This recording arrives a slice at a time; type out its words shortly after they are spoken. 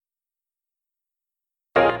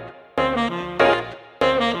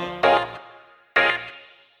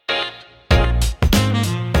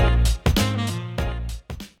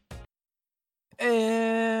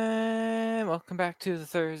Welcome back to the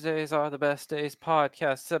Thursdays Are the Best Days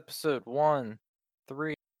podcast, episode 1,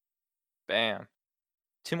 3. Bam.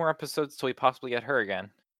 2 more episodes till we possibly get her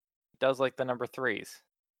again. He does like the number threes.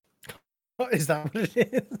 Oh, is that what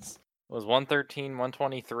it is? It was 113,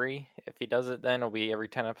 123. If he does it, then it'll be every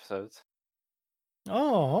 10 episodes.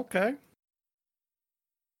 Oh, okay.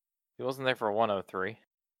 He wasn't there for 103.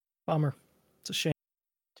 Bummer. It's a shame.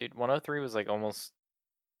 Dude, 103 was like almost...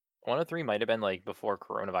 103 might have been like before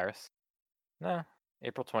coronavirus. No,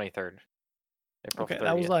 April 23rd. April Okay, 30th.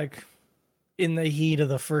 that was like in the heat of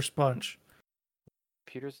the first bunch.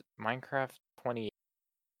 Computers, Minecraft 20. It's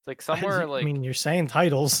like somewhere like... I mean, you're saying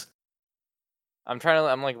titles. I'm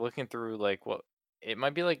like looking through like what it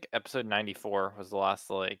might be like episode 94 was the last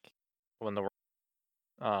like when the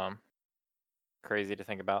crazy to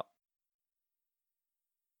think about.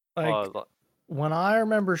 Like, L- when I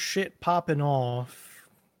remember shit popping off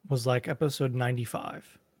was like episode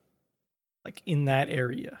 95. Like, in that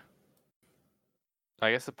area. I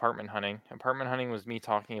guess apartment hunting. Apartment hunting was me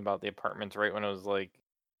talking about the apartments right when it was like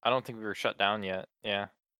I don't think we were shut down yet. Yeah.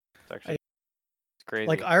 It's actually it's crazy.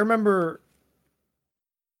 Like, I remember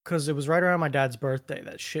because it was right around my dad's birthday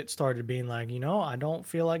that shit started being like, I don't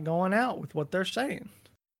feel like going out with what they're saying,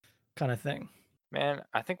 kind of thing. Man,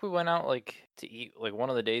 I think we went out like to eat like one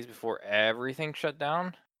of the days before everything shut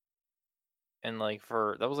down. And like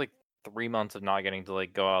that was like 3 months of not getting to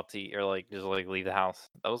like go out to eat or like just like leave the house.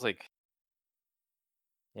 That was like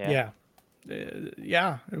Yeah.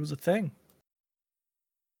 Yeah, it was a thing.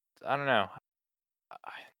 I don't know.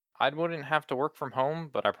 I wouldn't have to work from home,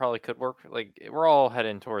 but I probably could work. Like we're all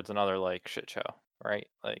heading towards another like shit show, right?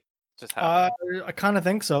 Like just happening. I kind of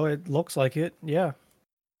think so. It looks like it. Yeah.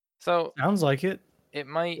 So Sounds like it. it I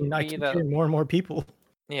might mean, I be keep that hearing more and more people.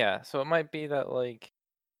 yeah. So it might be that like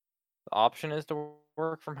the option is to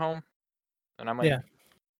work from home, and I might Yeah.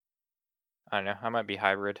 I don't know. I might be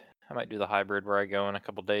hybrid. I might do the hybrid where I go in a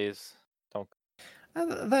couple days. Don't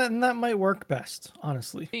That might work best,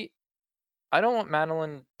 honestly. see. I don't want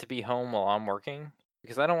Madeline to be home while I'm working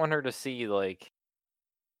because I don't want her to see like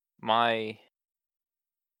my.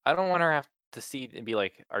 I don't want her to have to see and be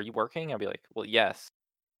like, "Are you working?" I'll be like, "Well, yes,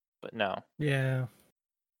 but no." Yeah.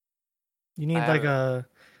 You I need have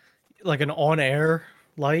like an on-air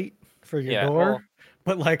light for your yeah. Well, door,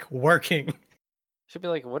 but like working. she'll be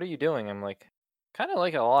like, "What are you doing?" I'm like, kind of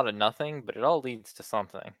like a lot of nothing, but it all leads to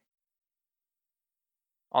something.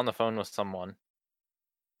 On the phone with someone.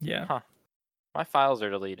 Yeah. Huh. My files are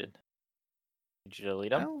deleted. Did you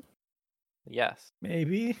delete them? Well, Yes.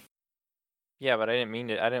 maybe. Yeah, but I didn't mean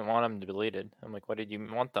to. I didn't want them deleted. I'm like, why did you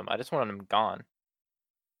want them? I just wanted them gone.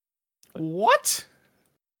 But What?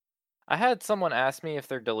 I had someone ask me if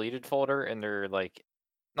their deleted folder and their like,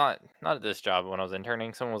 not at this job when I was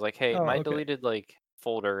interning. Someone was like, "Hey, Oh, my okay. deleted like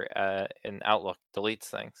folder in Outlook deletes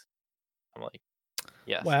things." I'm like,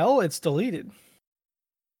 yes. Well, it's deleted.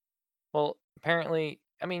 Well, apparently,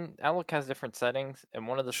 I mean, Outlook has different settings, and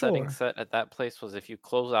one of the settings Sure. set at that place was if you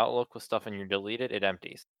close Outlook with stuff and you delete it, it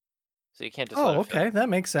empties. So you can't just let Oh, it okay. fill. That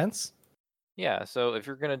makes sense. Yeah, so if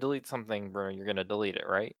you're gonna delete something, bro, you're gonna delete it,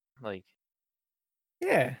 right? Like,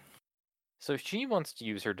 Yeah. so she wants to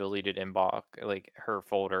use her deleted inbox, like her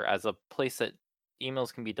folder, as a place that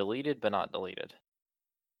emails can be deleted but not deleted.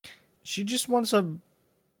 She just wants to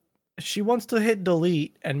hit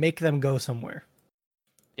delete and make them go somewhere.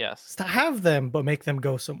 Yes. It's to have them, but make them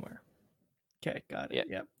go somewhere. Okay, got it.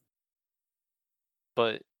 Yeah, Yep.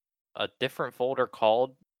 but a different folder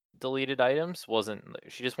called deleted items wasn't.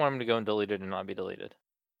 She just wanted them to go and delete it and not be deleted.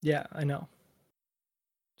 Yeah, I know.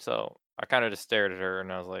 So I kind of just stared at her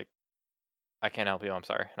and I was like, I can't help you. I'm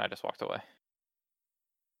sorry. And I just walked away.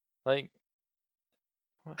 Like,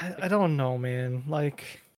 I don't know, man.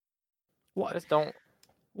 Like, I what? just don't.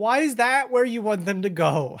 Why is that where you want them to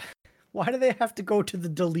go? Why do they have to go to the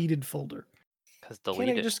deleted folder? Because Can't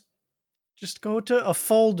delete they it. just go to a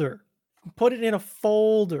folder? Put it in a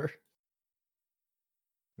folder.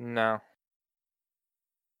 No.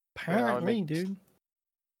 Apparently, dude.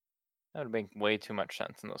 That would make way too much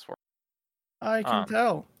sense in this world. I can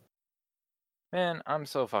tell. Man, I'm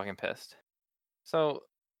so fucking pissed. So,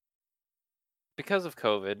 because of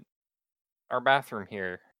COVID, our bathroom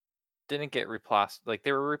here didn't get replastered. Like,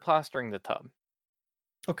 they were replastering the tub,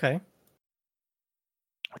 Okay.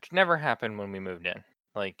 which never happened when we moved in.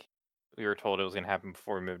 Like, we were told it was going to happen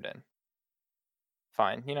before we moved in.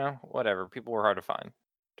 Fine, whatever. People were hard to find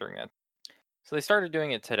during that. So they started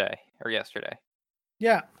doing it today or yesterday.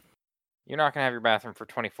 Yeah. You're not going to have your bathroom for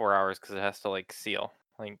 24 hours because it has to, like, seal.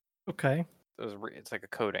 Like, Okay. it's like a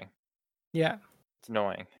coating. Yeah. It's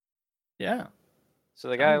annoying. Yeah. So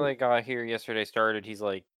the guy, like, got here yesterday started. He's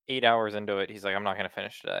like, 8 hours into it, he's like, "I'm not gonna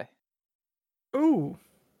finish today." Ooh,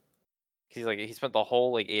 He's like, he spent the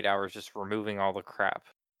whole like 8 hours just removing all the crap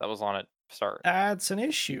that was on it to start. that's an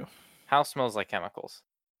issue. House smells like chemicals.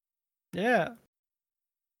 Yeah.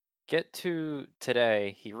 Get to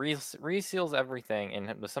today, he reseals everything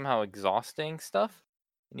and was somehow exhausting stuff.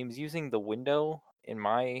 And he was using the window in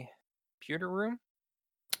my computer room,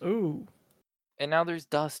 Ooh. and now there's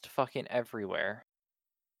dust fucking everywhere.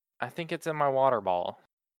 I think it's in my water bottle,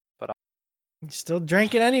 but You still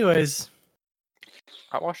drink it anyways.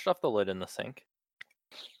 I washed off the lid in the sink.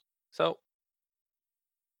 So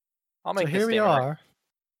I'll So make this here we statement right. are.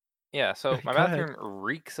 Yeah, so my Go ahead. bathroom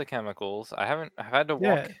reeks of chemicals. I've had to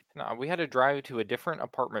Yeah. walk. No, we had to drive to a different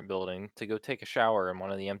apartment building to go take a shower in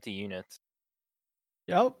one of the empty units.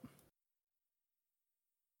 Yep.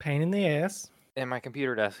 Pain in the ass. And my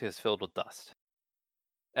computer desk is filled with dust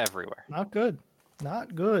everywhere. Not good.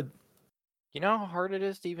 Not good. You know how hard it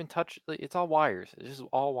is to even touch? It's all wires. It's just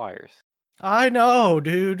all wires. I know,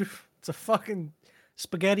 dude. It's a fucking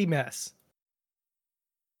spaghetti mess.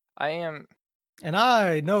 I am. And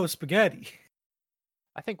I know spaghetti.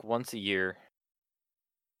 I think once a year,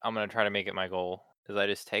 I'm gonna try to make it my goal. Is I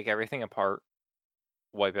just take everything apart,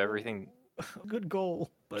 wipe everything. Good goal.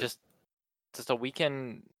 But Just a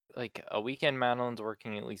weekend, like a weekend. Madeline's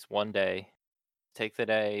working at least one day. Take the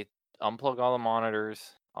day, unplug all the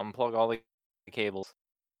monitors, unplug all the cables,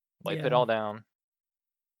 wipe it yeah. all down,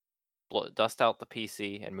 dust out the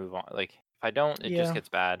PC, and move on. Like if I don't, it just Yeah. gets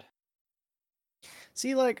bad.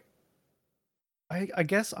 See, like, I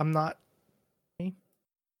guess I'm not.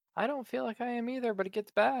 I don't feel like I am either, but it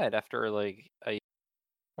gets bad after like a.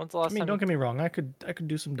 When's the I last mean, time you? don't get me wrong. I could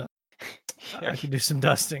do some Yeah, I could do some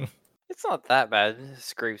dusting. it's not that bad.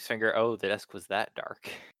 Scrapes finger. Oh, the desk was that dark.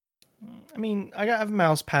 I mean, I have a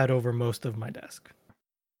mouse pad over most of my desk.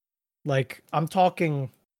 Like, I'm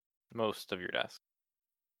talking Most of your desk.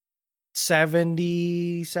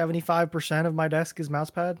 75% of my desk is mouse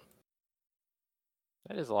pad.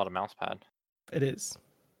 That is a lot of mouse pad. It is.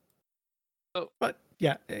 Oh. But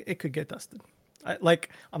yeah, it could get dusted.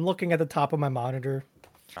 I'm looking at the top of my monitor.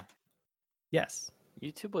 Oh. Yes.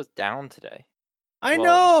 YouTube was down today. I Well,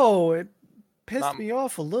 know. It pissed me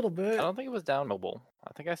off a little bit. I don't think it was down mobile.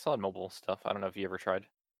 I think I saw mobile stuff. I don't know if you ever tried.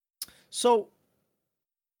 So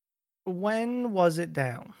when was it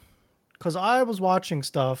down? Because I was watching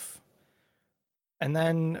stuff and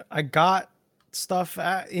then I got stuff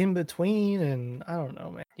in between, and I don't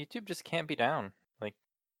know, man. YouTube just can't be down. Like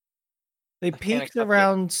They I can't peaked accept it.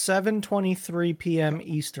 around 7:23 p.m.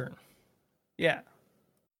 Eastern. Yeah.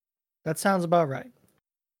 That sounds about right.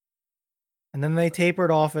 And then they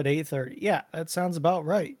tapered off at 8:30. Yeah, that sounds about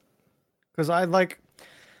right. Cuz I like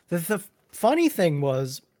the funny thing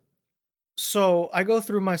was, so I go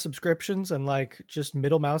through my subscriptions and like just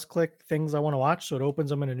middle mouse click things I want to watch so it opens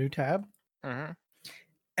them in a new tab. Mhm.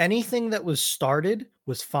 Anything that was started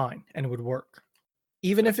was fine and it would work.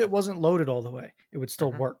 Even if it wasn't loaded all the way, it would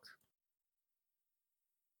still Mhm. work.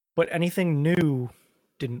 But anything new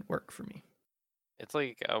didn't work for me. It's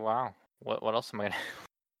like, oh wow. What else am I gonna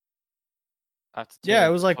I have to tune Yeah, it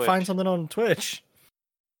into was like find Twitch. something on Twitch.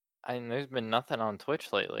 I mean, there's been nothing on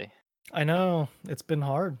Twitch lately. I know, it's been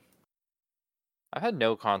hard. I've had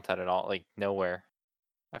no content at all, like nowhere.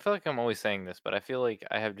 I feel like I'm always saying this, but I feel like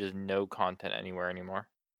I have just no content anywhere anymore.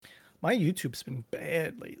 My YouTube's been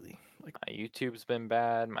bad lately. Like, My YouTube's been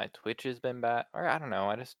bad, my Twitch has been bad. Or I don't know,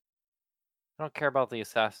 I don't care about the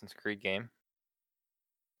Assassin's Creed game.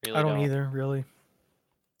 Really I don't don't. either, really.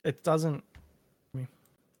 It doesn't. I mean,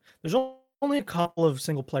 there's only a couple of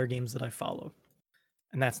single player games that I follow,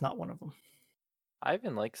 and that's not one of them. I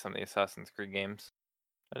even like some of the Assassin's Creed games.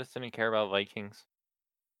 I just didn't care about Vikings.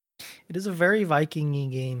 It is a very Viking-y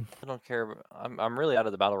game. I don't care. I'm really out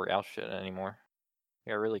of the battle royale shit anymore.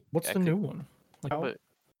 Yeah, really. What's the new one? Like, But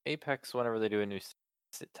Apex, whenever they do a new,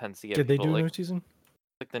 it tends to get did they people do a like new season?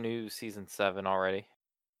 the new season 7 already.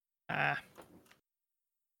 Ah,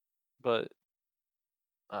 But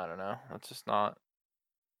I don't know. That's just not.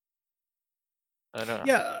 I don't know.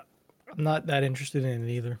 yeah, I'm not that interested in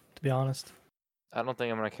it either, to be honest. I don't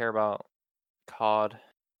think I'm gonna care about COD.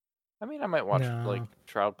 I mean, I might watch like No.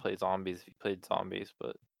 Shroud play zombies if he played zombies,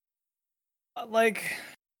 but Like,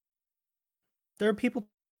 there are people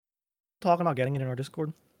talking about getting it in our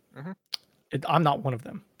Discord. Mhm. I'm not one of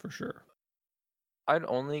them, for sure. I'd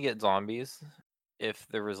only get zombies if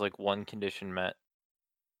there was like one condition met,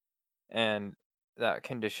 and that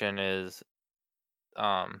condition is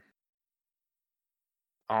um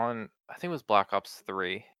on I think it was Black Ops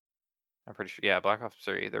 3. I'm pretty sure. Yeah, Black Ops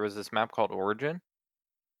 3. There was this map called Origin,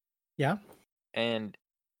 Yeah? and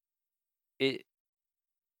it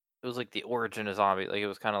it was like the origin of zombie. Like it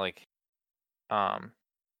was kind of like um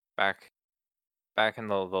back back in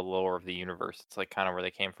the lore of the universe. It's like kind of where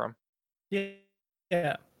they came from. Yeah.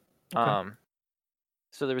 Yeah. Okay. Um,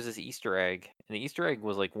 so there was this Easter egg, and the Easter egg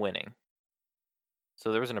was like winning.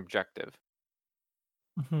 So there was an objective.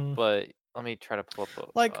 Hmm. But let me try to pull up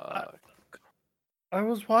a. Like I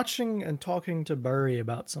was watching and talking to Burry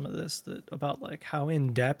about some of this, about like how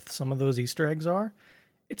in depth some of those Easter eggs are.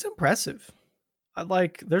 It's impressive.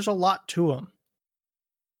 There's a lot to them,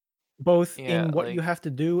 both Yeah, in what you like have to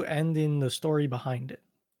do and in the story behind it.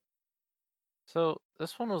 so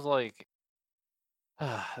this one was like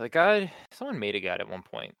the guide. Someone made a guide at one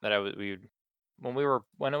point that we would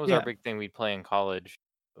when it was our Yeah. big thing we'd play in college.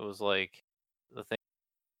 It was like the thing.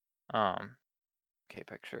 Um, okay,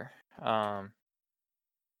 picture.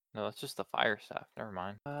 No, that's just the fire stuff. Never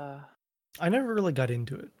mind. I never really got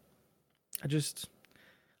into it. I just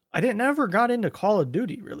I didn't never got into Call of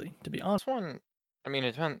Duty really, to be honest. This one, I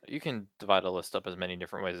mean, you can divide a list up as many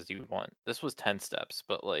different ways as you want. This was 10 steps,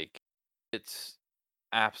 but like, it's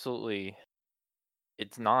absolutely,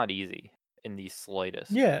 it's not easy in the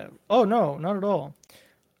slightest. Yeah. Oh no, not at all.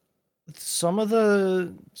 Some of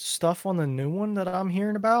the stuff on the new one that I'm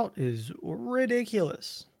hearing about is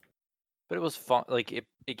ridiculous. But it was fun. Like, it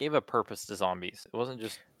gave a purpose to zombies. It wasn't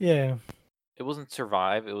just, Yeah. it wasn't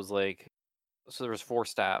survive. It was like, so there was 4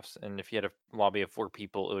 staffs, and if you had a lobby of 4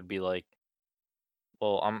 people, it would be like,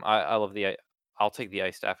 well, I love I'll take the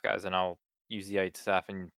ice staff guys, and I'll use the ice staff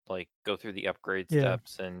and like go through the upgrade Yeah.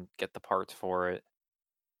 steps and get the parts for it.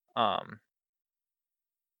 Um,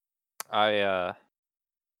 I uh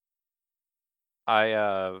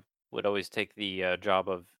I would always take the job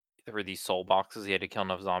of there were these soul boxes. You had to kill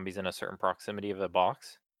enough zombies in a certain proximity of the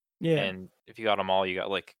box, Yeah. and if you got them all, you got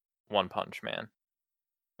like one punch, man.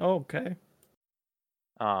 Okay.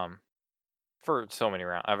 Um, for so many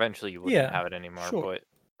rounds. Eventually, you wouldn't Yeah. have it anymore, Sure. but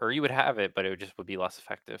or you would have it, but it would just would be less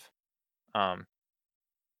effective. Um,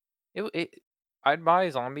 it I'd buy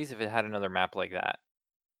zombies if it had another map like that,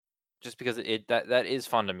 just because that is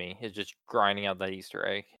fun to me. Is just grinding out that Easter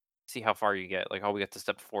egg. See how far you get. Like, oh, we got to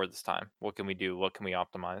step 4 this time. What can we do? What can we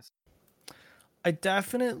optimize? I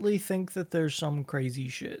definitely think that there's some crazy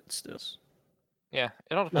shit still. Yeah,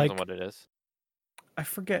 it all depends on Like what it is. I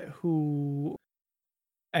forget who,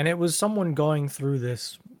 and it was someone going through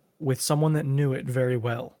this with someone that knew it very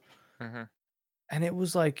well. Mhm. And it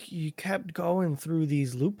was like you kept going through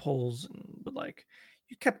these loopholes, but like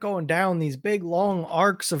you kept going down these big long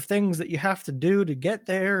arcs of things that you have to do to get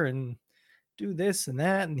there and do this and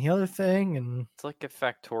that and the other thing. And It's like if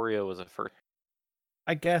Factorio was a first.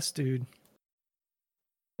 I guess, dude,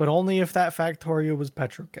 but only if that Factorio was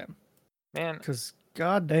Petrochem, Man, because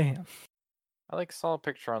goddamn. I like saw a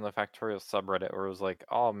picture on the Factorio subreddit where it was like,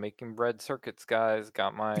 "Oh, making bread circuits, guys.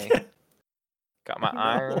 Got my I know,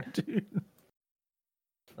 iron." dude.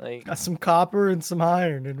 Like Got some copper and some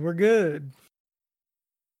iron, and we're good.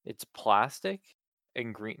 it's plastic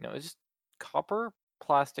and green. No, it's just copper,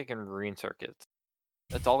 plastic, and green circuits.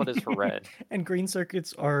 That's all it is for red. And green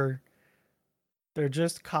circuits they're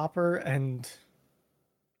just copper and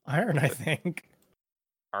iron, I Th- think.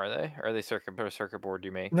 Are they? Are they circuit board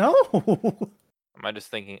you make? No. Am I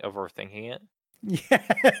just overthinking it?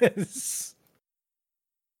 Yes.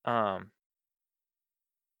 Um.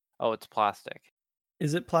 Oh, it's plastic.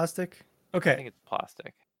 Is it plastic? I Okay. think it's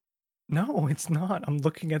plastic. No, it's not. I'm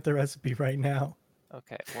looking at the recipe right now.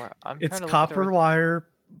 Okay. Well, I'm It's trying to look at the. copper wire,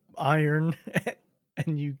 iron,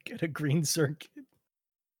 and you get a green circuit.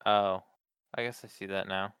 Oh, I guess I see that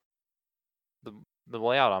now. The the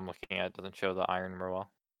layout I'm looking at doesn't show the iron very well.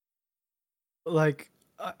 Like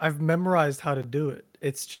I've memorized how to do it.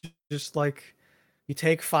 It's just like you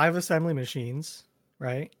take 5 assembly machines,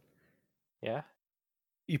 right? Yeah.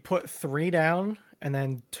 You put 3 down and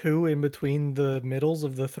then 2 in between the middles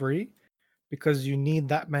of the 3 because you need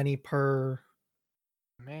that many per,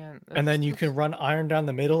 Man, and that's then you can just run iron down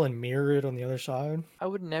the middle and mirror it on the other side. I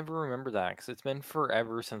would never remember that because it's been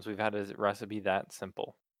forever since we've had a recipe that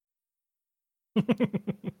simple.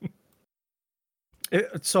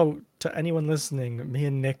 So to anyone listening, me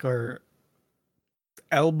and Nick are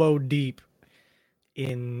elbow deep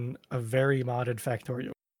in a very modded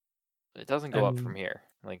Factorio. It doesn't go up from And here.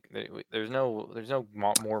 Like there's no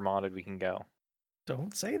more modded we can go.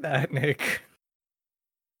 don't say that, Nick.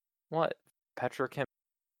 What? Petrochem?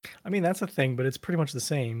 I mean, that's a thing, but it's pretty much the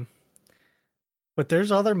same. But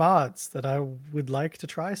there's other mods that I would like to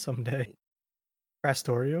try someday.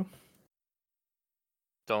 Rastorio.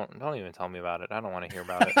 Don't even tell me about it. I don't want to hear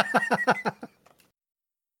about it.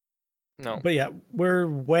 No. But yeah, we're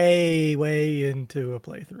way into a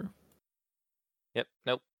playthrough. Yep.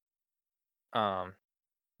 Nope. Um,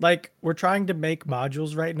 Like, we're trying to make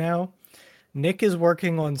modules right now. Nick is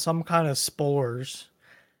working on some kind of spores,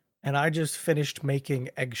 and I just finished making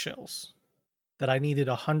eggshells. That I needed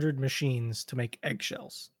 100 machines to make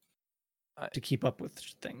eggshells I, to keep up with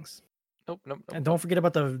things. nope, nope, nope, And don't nope. forget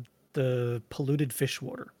about the polluted fish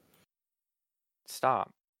water.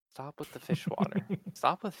 Stop. Stop with the fish water.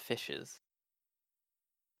 Stop with fishes.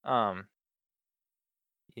 Um,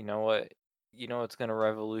 you know what? You know what's gonna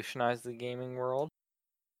revolutionize the gaming world?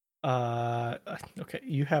 Okay,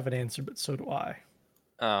 you have an answer, but so do I.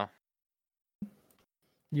 Oh,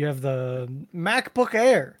 You have the MacBook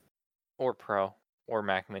Air. or Pro, or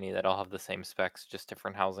Mac Mini that all have the same specs, just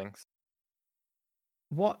different housings.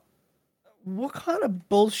 What kind of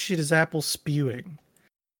bullshit is Apple spewing?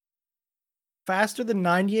 Faster than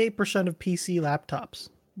 98% of PC laptops.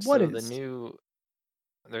 What So is?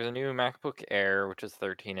 there's a new MacBook Air, which is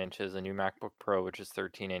 13 inches, a new MacBook Pro, which is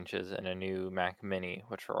 13 inches, and a new Mac Mini,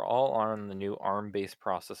 which are all on the new ARM-based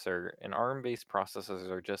processor. And ARM-based processors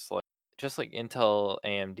are just like Intel,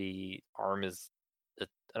 AMD. ARM is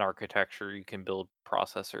an architecture you can build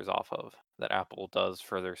processors off of that Apple does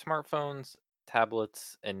for their smartphones,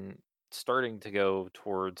 tablets, and starting to go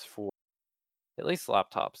towards for at least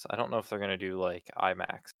laptops. I don't know if they're going to do like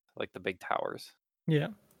iMacs, like the big towers. Yeah.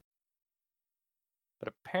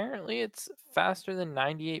 But apparently it's faster than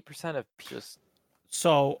 98% of just.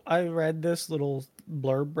 So I read this little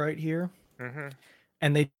blurb right here, Mm-hmm.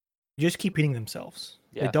 and they just keep repeating themselves.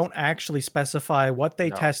 They Yes. don't actually specify what they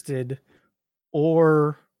No. tested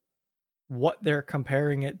or what they're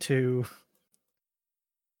comparing it to.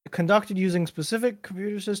 Conducted using specific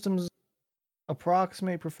computer systems,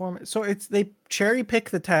 approximate performance. So it's they cherry pick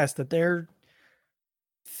the test that they're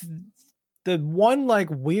the one like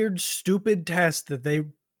weird stupid test that they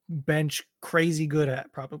bench crazy good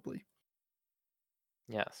at probably.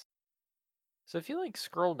 Yes. So if you like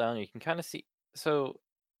scroll down, you can kind of see. So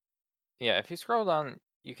yeah, if you scroll down,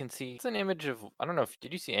 you can see it's an image of. I don't know if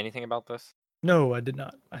did you see anything about this? No, I did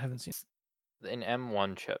not. I haven't seen. It's an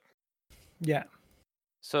M1 chip. Yeah.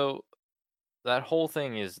 So that whole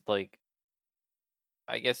thing is like,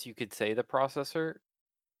 I guess you could say the processor.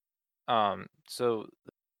 So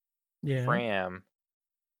Yeah. RAM,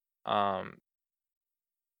 um,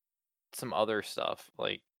 some other stuff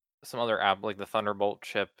like some other app like the Thunderbolt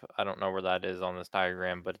chip. I don't know where that is on this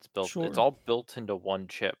diagram, but it's Sure. all built into one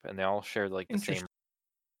chip and they all share like the same. Interesting.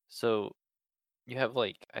 So you have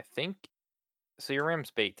like I think so your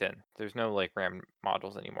RAM's baked in. There's no like RAM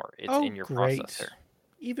modules anymore. It's Oh, in your great. processor.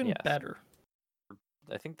 Even Yes. better.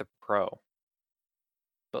 I think the Pro.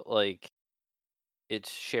 But like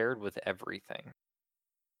it's shared with everything.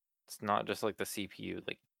 It's not just like the CPU,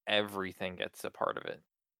 like everything gets a part of it.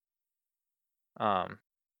 Um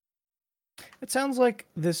It sounds like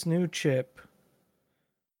this new chip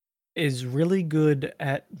is really good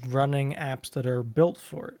at running apps that are built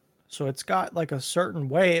for it. So it's got like a certain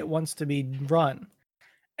way it wants to be run.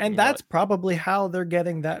 And you know that's what probably how they're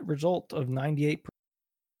getting that result of 98%.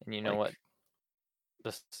 and you know Like what?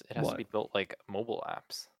 Just it has to what? be built like mobile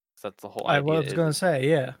apps. So that's the whole I idea was is gonna say,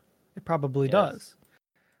 yeah, it probably yes. does.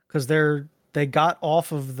 Because they got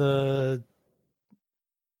off of the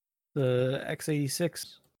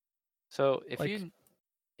x86. So Like,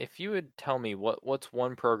 if you would tell me what's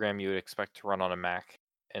one program you would expect to run on a Mac,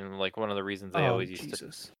 and like one of the reasons they oh always used to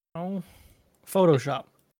Jesus. Oh, it, Photoshop.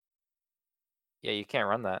 yeah, you can't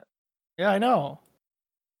run that. Yeah, I know.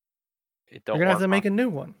 It They're don't gonna have work to on. make a new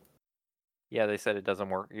one. Yeah, they said it doesn't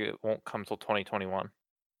work. It won't come till 2021.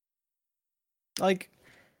 Like,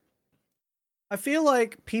 I feel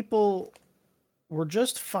like people were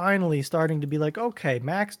just finally starting to be like, okay,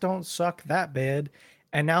 Macs don't suck that bad.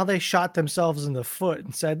 And now they shot themselves in the foot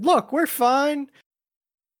and said, look, we're fine.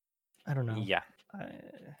 I don't know. Yeah. I,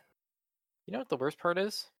 You know what the worst part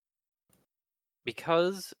is?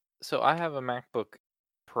 Because so I have a MacBook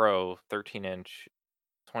Pro 13-inch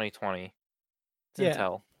 2020. It's yeah,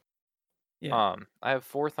 Intel. yeah. I have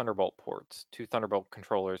 4 Thunderbolt ports, 2 Thunderbolt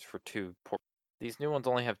controllers for 2 ports. These new ones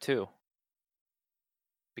only have 2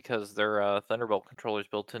 because they're Thunderbolt controllers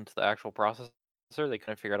built into the actual processor. They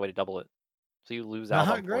couldn't figure out a way to double it, so you lose out on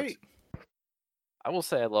Not ports. great. I will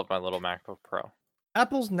say I love my little MacBook Pro.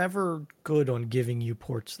 Apple's never good on giving you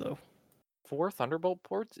ports, though. 4 Thunderbolt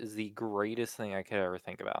ports is the greatest thing I could ever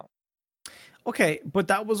think about. Okay, but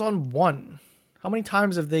that was on one. How many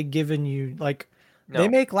times have they given you, like, they No,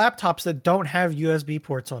 make laptops that don't have USB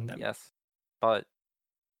ports on them? yes, but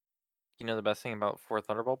you know the best thing about 4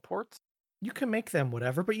 Thunderbolt ports? You can make them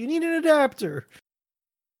whatever, but you need an adapter.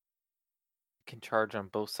 You can charge on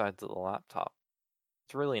both sides of the laptop.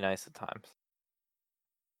 It's really nice at times.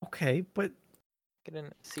 Okay, but Get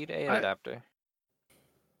an C to A I adapter.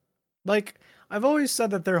 like I've always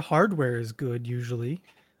said that their hardware is good usually.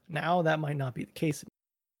 Now that might not be the case.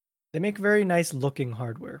 They make very nice looking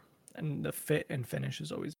hardware, and the fit and finish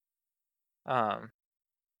is always. Um,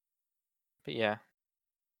 but yeah,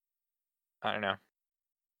 I don't know.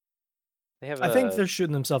 They have I think a they're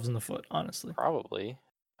shooting themselves in the foot, honestly. probably.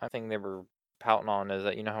 I think they were pouting on is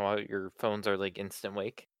that you know how your phones are like instant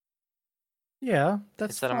wake. Yeah,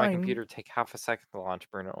 that's Instead of my fine. computer take half a second to launch,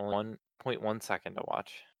 Bruno, only 1.1 second to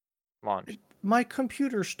watch launch. My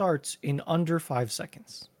computer starts in under 5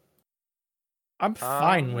 seconds. I'm I don't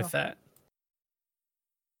fine with know. that.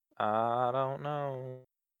 I don't know.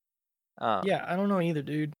 Yeah, I don't know either,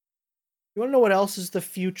 dude. You want to know what else is the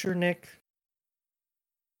future, Nick?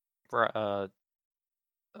 For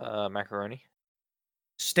macaroni?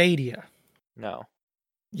 Stadia. No.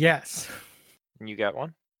 Yes, You got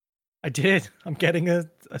one? I did. I'm getting a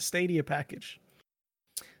Stadia package.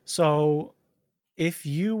 So, if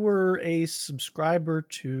you were a subscriber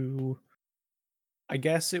to, I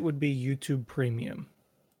guess it would be YouTube Premium,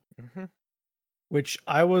 Mm-hmm. which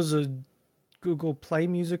I was a Google Play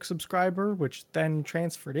Music subscriber, which then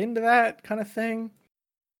transferred into that kind of thing.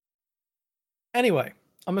 Anyway,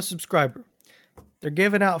 I'm a subscriber. They're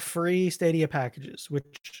giving out free Stadia packages,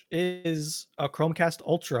 which is a Chromecast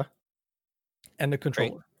Ultra and a Great.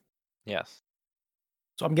 controller. Yes.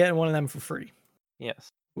 So I'm getting one of them for free, Yes.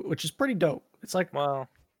 which is pretty dope. It's like Well,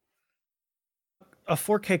 a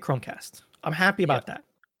 4K Chromecast. I'm happy yeah. about that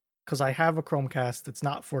because I have a Chromecast that's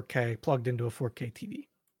not 4K plugged into a 4K TV.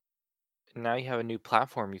 Now you have a new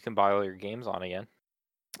platform you can buy all your games on again.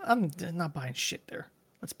 I'm not buying shit there.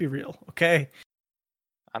 Let's be real, okay?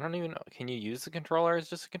 I don't even know. Can you use the controller as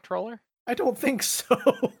just a controller? I don't think so.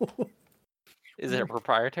 Is it a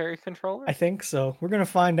proprietary I controller? think so. We're gonna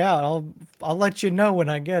find out. I'll let you know when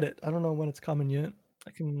I get it. I don't know when it's coming yet.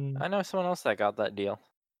 I can. I know someone else that got that deal.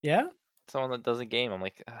 Yeah. Someone that does a game. I'm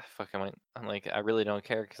like, "Ah, fuck. I'm like, I really don't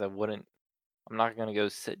care because I wouldn't. I'm not gonna go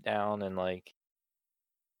sit down and like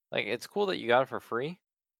it's cool that you got it for free,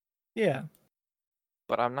 Yeah.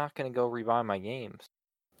 but I'm not gonna go rebuy my games.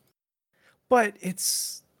 But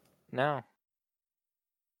it's No,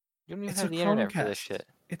 you don't even it's a have the internet for this Chromecast. shit.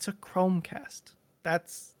 It's a Chromecast.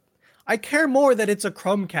 That's I care more that it's a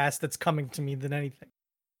Chromecast that's coming to me than anything.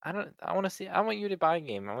 I don't. I want to see. I want you to buy a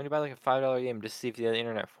game. I want you to buy like a $5 game just to see if you have the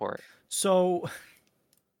internet for it. So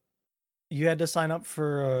you had to sign up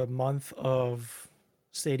for a month of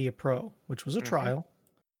Stadia Pro, which was a Mm-hmm. trial.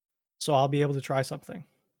 So I'll be able to try something.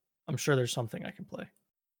 I'm sure there's something I can play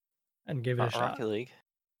and give it a Not shot. Rocket League.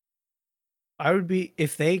 I would be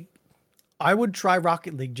I would try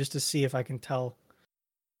Rocket League just to see if I can tell.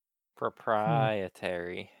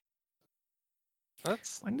 Proprietary.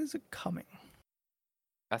 That's. When is it coming?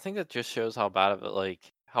 I think that just shows how bad of it, like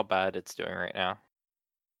how bad it's doing right now.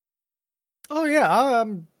 Oh yeah,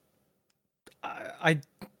 I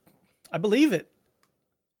I believe it.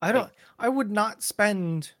 Like, I would not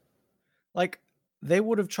spend like they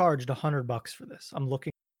would have charged $100 for this. I'm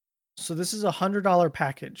looking. So this is $100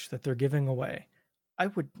 package that they're giving away. I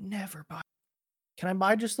would never buy. Can I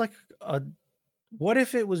buy just like a what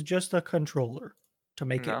if it was just a controller to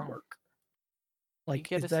make it no. work? Like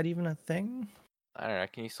get is a that even a thing? I don't know.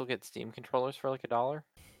 Can you still get Steam controllers for like $1?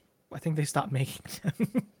 I think they stopped making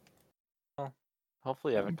them. Well,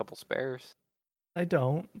 hopefully you have a couple spares. I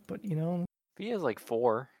don't, but you know. If he has like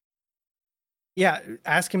 4, Yeah,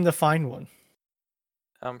 ask him to find one.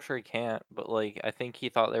 I'm sure he can't. But like, I think he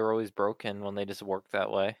thought they were always broken when they just worked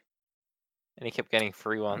that way, and he kept getting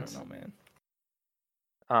free I ones. don't know, man.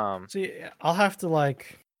 Um, So yeah, I'll have to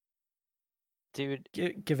like dude,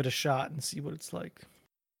 give it a shot and see what it's like.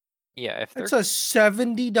 yeah. If they're, It's a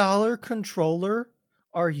 $70 controller.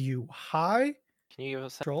 Are you high? can you give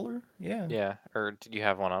us? Controller? Yeah. Yeah. Or did you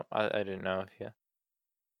have one up? I didn't know if you.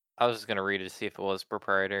 I was just gonna read it to see if it was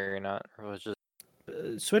proprietary or not, or it was just.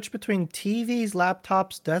 Switch between TVs,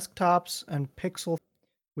 laptops, desktops, and Pixel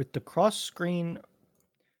with the cross screen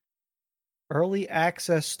early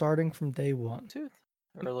access starting from day one. Tooth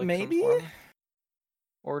or like Maybe? some form?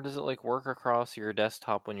 Or does it like work across your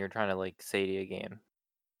desktop when you're trying to like say a game?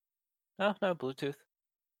 No, no, Bluetooth.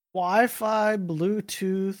 Wi-Fi,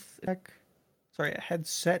 Bluetooth, sorry, a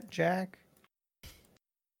headset jack.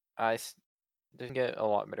 Didn't get a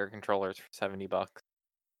lot better controllers for $70.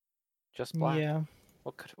 Just black. Yeah.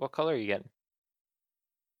 What color are you getting?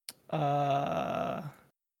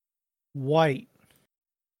 White.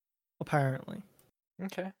 Apparently.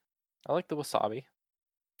 Okay. I like the wasabi.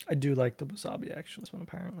 I do like the wasabi actually, this one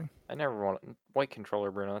apparently. I never want white controller,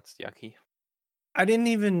 Bruno. That's yucky. I didn't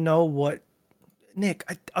even know what Nick,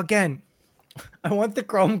 again, I want the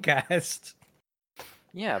Chromecast.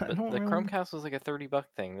 Yeah, I but don't the really. Chromecast was like a $30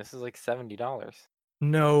 thing. This is like $70.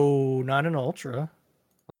 No, not an Ultra.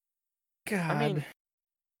 I God. mean,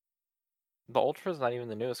 the Ultra is not even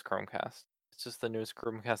the newest Chromecast. It's just the newest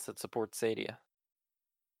Chromecast that supports Stadia.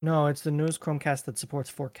 No, it's the newest Chromecast that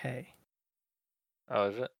supports 4K. Oh,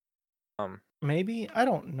 is it? Maybe? I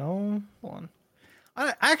don't know. Hold on.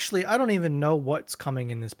 I don't even know what's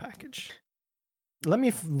coming in this package. Let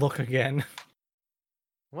me look again.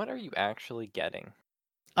 What are you actually getting?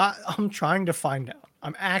 I'm trying to find out.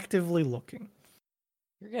 I'm actively looking.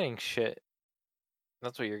 You're getting shit.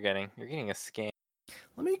 That's what you're getting. You're getting a scam.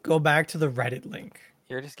 Let me go back to the Reddit link.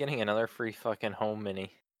 You're just getting another free fucking home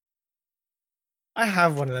mini. I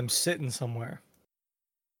have one of them sitting somewhere.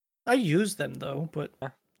 I use them though, but Yeah.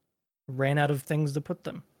 ran out of things to put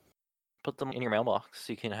them. Put them in your mailbox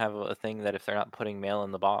so you can have a thing that if they're not putting mail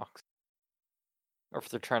in the box, or if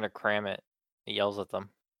they're trying to cram it, it yells at them.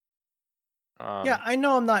 Yeah, I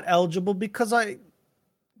know I'm not eligible because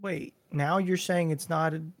wait, now you're saying it's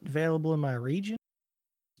not available in my region?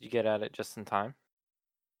 Did you get at it just in time?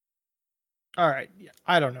 All right, yeah,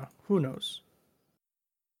 I don't know. Who knows?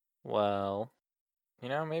 Well,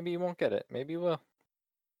 maybe you won't get it. Maybe you will.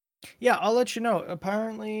 Yeah, I'll let you know.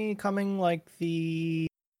 Apparently coming like I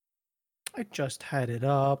just had it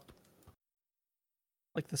up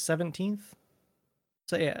like the 17th.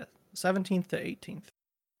 So yeah, 17th to 18th.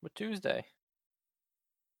 But Tuesday.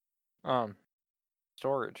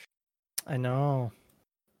 Storage. I know.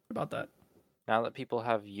 What about that? Now that people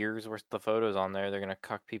have years worth of photos on there, they're gonna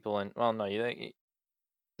cuck people in. Well, no, you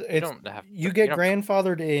It's don't have. you You get don't have to,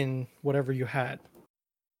 grandfathered in whatever you had.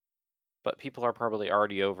 but people are probably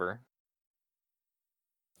already over.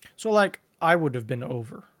 So like I would have been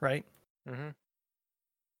over, right? Mm-hmm.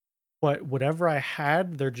 But whatever I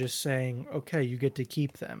had, they're just saying, okay, you get to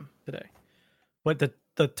keep them today. But the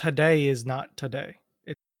today is not today.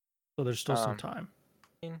 So there's still some time.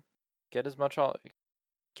 Get as much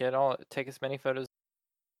take as many photos.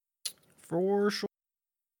 For sure.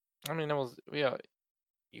 I mean, it was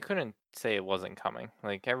you couldn't say it wasn't coming.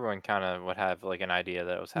 Like everyone kind of would have like an idea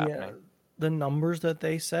that it was Yeah. happening. The numbers that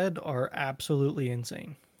they said are absolutely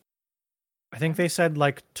insane. I think they said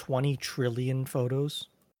like 20 trillion photos.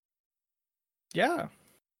 Yeah.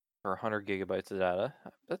 For 100 gigabytes of data.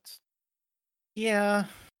 That's Yeah.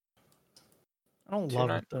 I don't love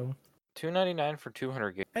it though. $299 for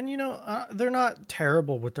 200 gig. And they're not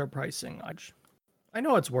terrible with their pricing. I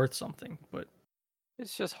know it's worth something, but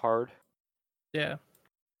It's just hard. yeah,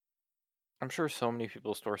 I'm sure so many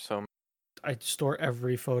people store so. I store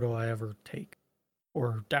every photo I ever take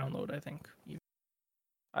or download, I think.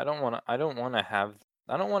 I don't want to. I don't want to have.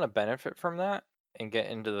 I don't want to benefit from that and get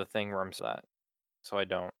into the thing where I'm that. So I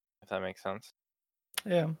don't. If that makes sense.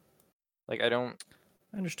 Yeah, Like I don't.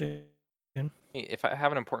 I understand. If I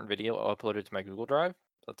have an important video, I'll upload it to my Google Drive.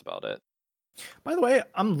 That's about it. By the way,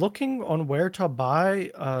 I'm looking on where to buy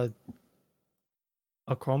a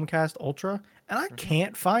Chromecast Ultra, and I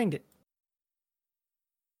can't find it.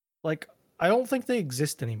 Like, I don't think they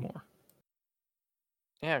exist anymore.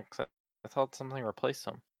 Yeah, cause I thought something replaced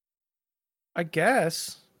them. I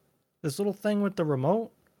guess this little thing with the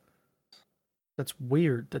remote. That's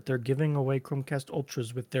weird that they're giving away Chromecast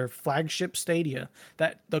Ultras with their flagship Stadia.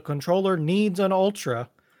 That the controller needs an Ultra,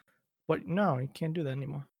 but no, you can't do that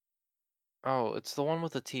anymore. Oh, it's the one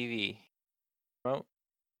with the TV. Remote?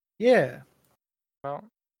 Yeah. Well,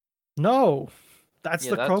 No, that's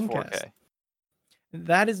yeah, the that's Chromecast. 4K.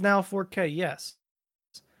 That is now 4K, yes.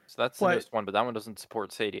 So that's the newest one, but that one doesn't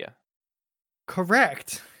support Stadia.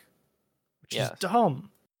 Correct. Which is dumb.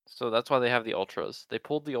 So that's why they have the Ultras. They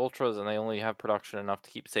pulled the Ultras and they only have production enough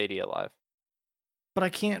to keep Stadia alive. But I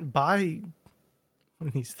can't buy one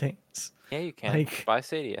of these things. Yeah, you can. Buy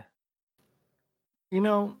Stadia.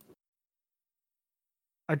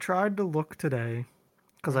 I tried to look today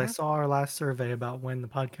because I saw our last survey about when the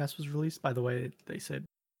podcast was released. By the way, they said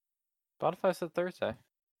Spotify said Thursday.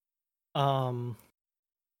 But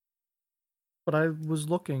I was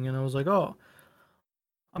looking and I was like, oh,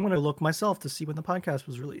 I'm going to look myself to see when the podcast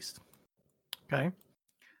was released. Okay.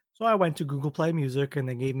 So I went to Google Play Music and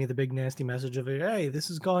they gave me the big nasty message of, hey, this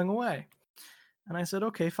is going away. And I said,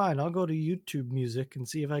 okay, fine. I'll go to YouTube Music and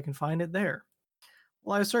see if I can find it there.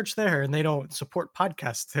 Well, I searched there and they don't support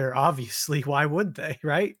podcasts there, obviously. Why would they,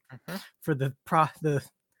 right? For the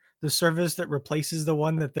service that replaces the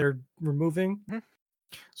one that they're removing.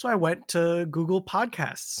 So I went to Google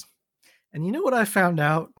Podcasts. And you know what I found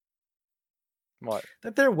out? What?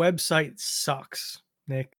 That their website sucks,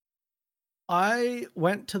 Nick. I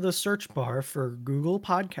went to the search bar for Google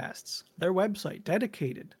Podcasts, their website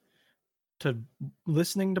dedicated to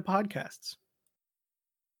listening to podcasts.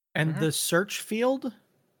 And Mhm. the search field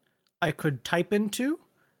I could type into,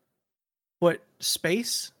 but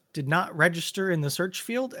space did not register in the search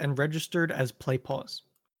field and registered as play pause.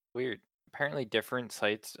 Weird. Apparently, different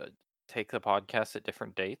sites take the podcast at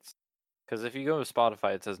different dates. Because if you go to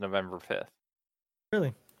Spotify, it says November 5th.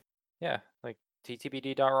 Really? Yeah, like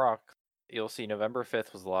ttbd.rock, you'll see November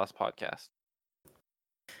 5th was the last podcast.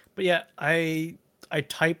 But yeah, I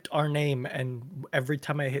typed our name, and every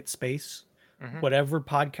time I hit space, whatever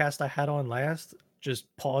podcast I had on last just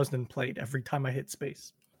paused and played every time I hit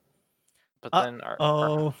space. But then our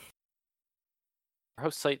Oh,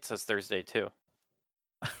 host site says Thursday too.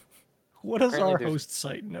 what does Apparently our there's- host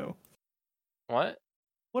site know? What?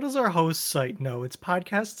 What does our host site know? It's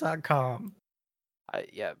podcasts.com.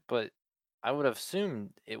 Yeah, but I would have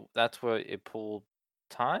assumed that's what it pulled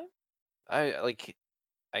time. I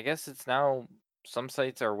guess it's now some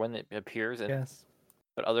sites are when it appears, Yes.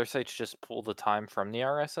 but other sites just pull the time from the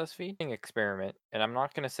RSS feed. Experiment, and I'm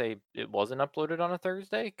not gonna say it wasn't uploaded on a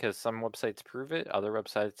Thursday because some websites prove it, other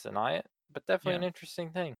websites deny it. But definitely an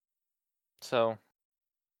interesting thing. So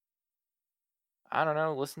I don't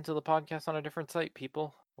know. Listen to the podcast on a different site,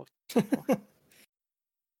 people.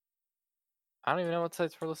 I don't even know what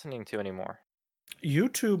sites we're listening to anymore.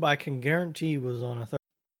 YouTube, I can guarantee, was on a Thursday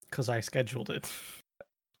because I scheduled it.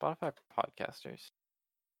 Spotify podcasters.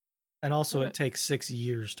 And also, it takes 6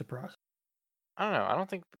 years to process. I don't know. I don't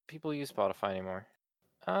think people use Spotify anymore.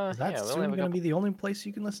 That's Yeah, we only soon have a going to couple. be the only place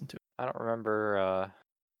you can listen to. I don't remember.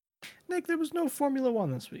 Nick, there was no Formula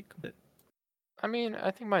One this week. I mean,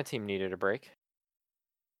 I think my team needed a break.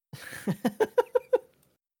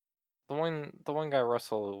 The one guy,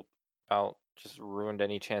 Russell, out just ruined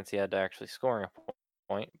any chance he had to actually scoring a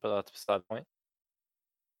point, but that's beside the point.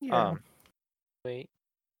 Yeah. Wait,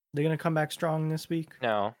 They're going to come back strong this week?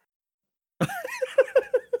 no. It's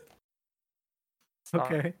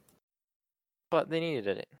not, Okay. but they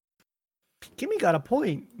needed it. Kimmy got a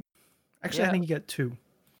point. Actually, I Yeah. think he got 2.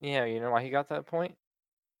 Yeah, you know why he got that point?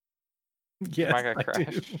 Yes, Mine got I do.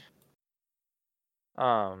 crashed.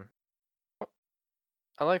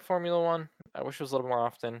 I like Formula One. I wish it was a little more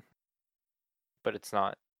often, but it's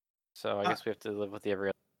not. So I guess we have to live with the every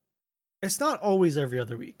other. It's not always every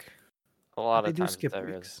other week. A lot They of do times skip it's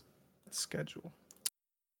every other. weeks. Schedule.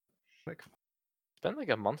 Quick. It's been like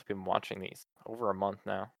a month we've been watching these. Over a month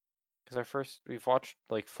now. Because we've watched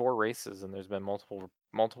like 4 races and there's been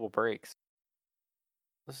multiple breaks.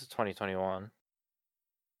 This is 2021.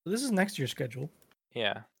 This is next year's schedule.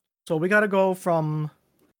 Yeah. So we got to go from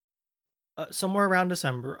somewhere around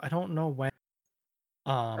December. I don't know when.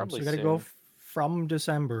 So we got to go from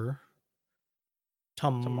December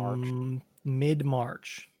to March.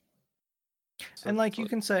 mid-March. So And like you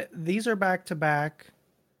can say, these are back to back.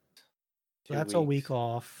 2 That's weeks. a week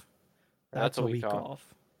off. That's a week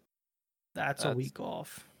off. That's a week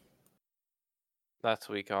off. That's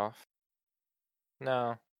a week off.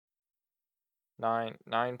 No. 9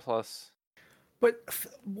 plus. But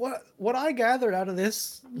what I gathered out of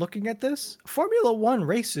this, looking at this, Formula One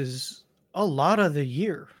races a lot of the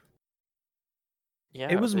year. Yeah.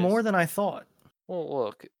 It was more than I thought. Well,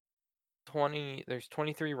 look. There's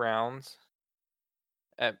 23 rounds.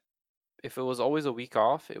 If it was always a week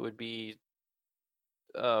off, it would be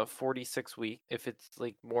 46 weeks. If it's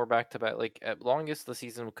like more back to back, like at longest the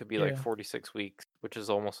season could be like 46 weeks, which is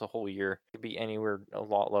almost a whole year. It could be anywhere a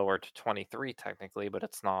lot lower to 23 technically, but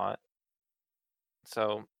it's not.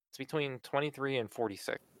 So it's between 23 and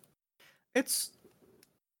 46. It's,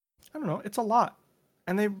 I don't know, it's a lot.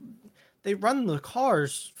 And they run the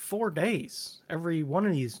cars 4 days every one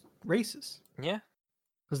of these races. Yeah.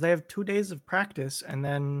 Because they have 2 days of practice and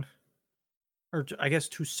then, or I guess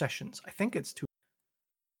 2 sessions. I think it's 2.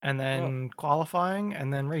 And then qualifying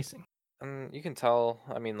and then racing. And you can tell,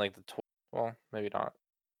 I mean, like well, maybe not.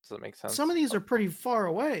 Does that make sense? Some of these are pretty far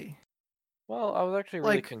away. Well, I was actually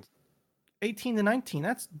really like 18 to 19.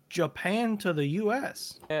 That's Japan to the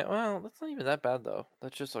U.S. Yeah, well, that's not even that bad though.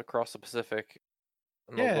 That's just across the Pacific.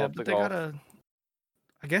 Yeah, but they gotta.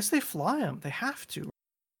 I guess they fly them. They have to.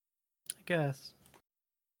 I guess.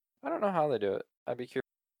 I don't know how they do it. I'd be curious.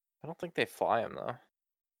 I don't think they fly them though.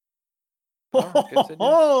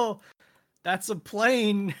 Oh, that's a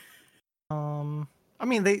plane. I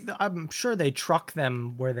mean, I'm sure they truck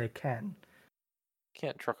them where they can.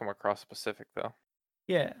 Can't truck them across the Pacific though.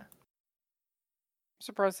 Yeah. I'm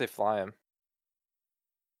surprised they fly them.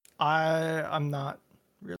 I'm not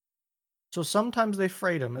really. So sometimes they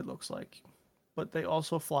freight them, it looks like, but they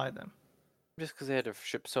also fly them. Just because they had to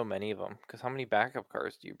ship so many of them. Because how many backup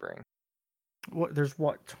cars do you bring? There's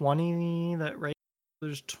 20 that race?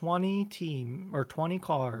 There's 20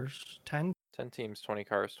 cars, 10. 10 teams, 20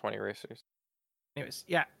 cars, 20 racers. Anyways,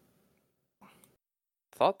 yeah.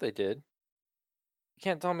 Thought they did. You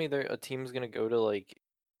can't tell me a team's gonna go to like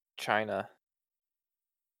China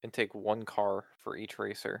and take one car for each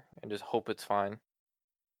racer and just hope it's fine.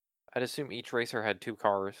 I'd assume each racer had 2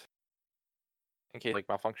 cars in case like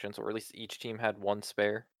malfunctions, or at least each team had one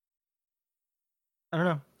spare. I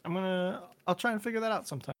don't know. I'll try and figure that out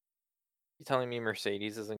sometime. You telling me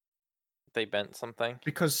Mercedes isn't? They bent something?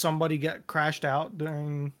 Because somebody got crashed out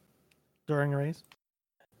during a race.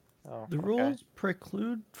 Oh, The okay. rules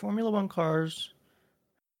preclude Formula One cars.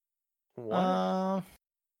 What?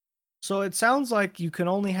 So it sounds like you can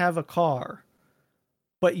only have a car,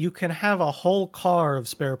 but you can have a whole car of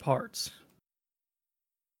spare parts.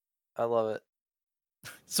 I love it.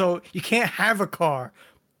 So you can't have a car,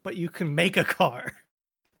 but you can make a car.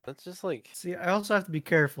 That's just like See, I also have to be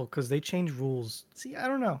careful because they change rules. See, I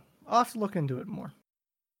don't know. I'll have to look into it more.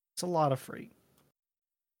 It's a lot of freight.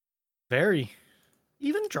 Very.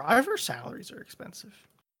 Even driver salaries are expensive.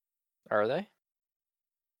 Are they?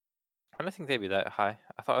 I don't think they'd be that high.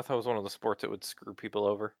 I thought it was one of the sports that would screw people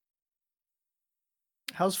over.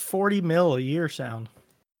 How's 40 mil a year sound?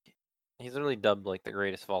 He's literally dubbed like the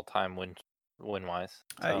greatest of all time win wise.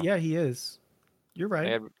 So Yeah, he is. You're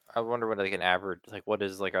right. I wonder what like an average, like what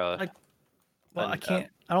is like a Well, I can't.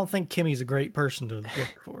 I don't think Kimmy's a great person to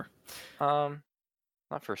look for.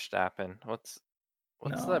 not for Verstappen. What's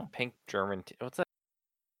No. that pink German? What's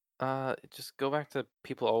that? Just go back to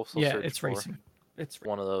people also Yeah, search it's for racing. It's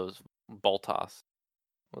one of those Baltas.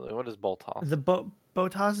 What is Baltas? the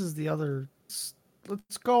Bottas is the other.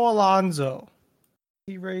 Let's go Alonso.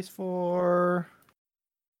 He raced for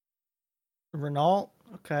Renault.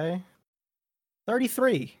 Okay,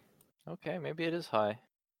 33. Okay, maybe it is high.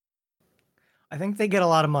 I think they get a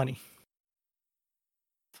lot of money.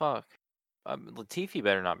 Fuck. Latifi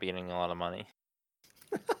better not be getting a lot of money.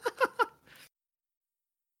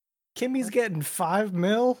 Kimmy's getting 5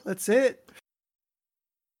 mil. That's it.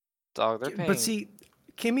 Dog, they're paying. But see,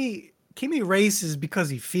 Kimmy races because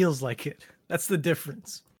he feels like it. That's the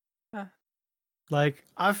difference. Huh. Like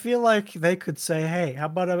I feel like they could say, "Hey, how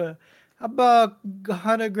about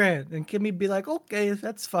 100 grand?" And Kimmy be like, "Okay,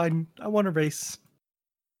 that's fine. I want to race."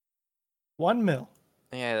 1 mil.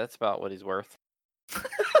 Yeah, that's about what he's worth.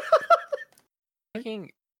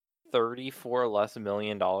 Making $34 less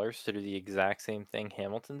million to do the exact same thing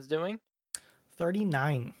Hamilton's doing.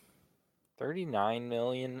 39. 39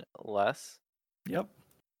 million less. Yep.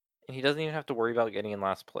 And he doesn't even have to worry about getting in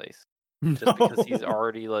last place. No. Just because he's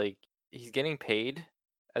already like he's getting paid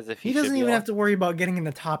as if He doesn't even have to worry about getting in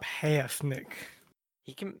the top half, Nick.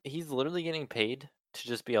 He's literally getting paid to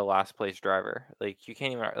just be a last place driver. Like you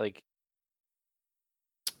can't even like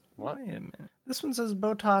what? Wait a minute. This one says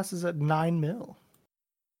Bottas is at 9 mil.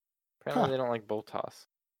 Apparently they don't like Bottas.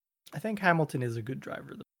 I think Hamilton is a good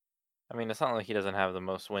driver though. I mean, it's not like he doesn't have the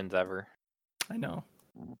most wins ever. I know.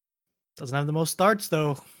 Doesn't have the most starts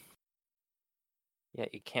though. Yeah,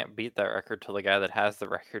 you can't beat that record till the guy that has the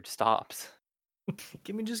record stops.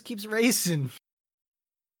 Kimmy just keeps racing.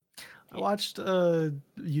 I watched a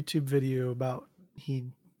YouTube video about he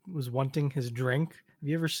was wanting his drink. Have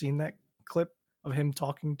you ever seen that clip of him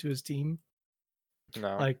talking to his team?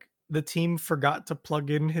 No. Like the team forgot to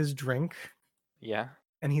plug in his drink. Yeah.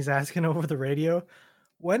 And he's asking over the radio,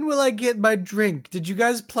 "When will I get my drink? Did you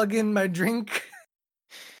guys plug in my drink?"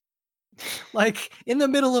 Like in the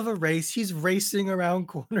middle of a race, he's racing around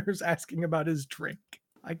corners asking about his drink.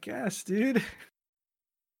 I guess, dude.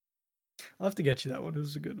 I'll have to get you that one. It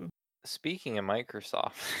was a good one. Speaking of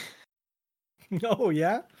Microsoft. Oh,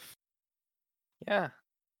 yeah? Yeah.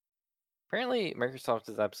 Apparently, Microsoft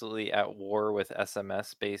is absolutely at war with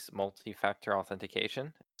SMS-based multi-factor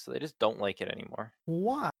authentication, so they just don't like it anymore.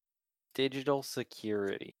 Why? Digital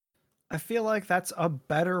security. I feel like that's a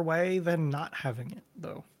better way than not having it,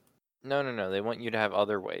 though. No. They want you to have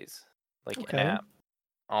other ways, like an app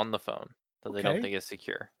on the phone that they don't think is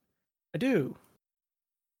secure. I do.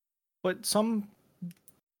 But some...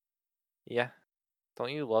 Yeah. Don't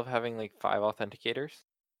you love having like 5 authenticators?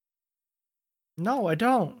 No, I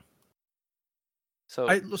don't. So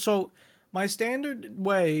So my standard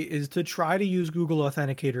way is to try to use Google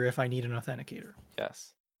Authenticator if I need an authenticator.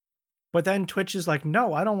 yes. But then Twitch is like,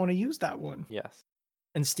 "No, I don't want to use that one." Yes.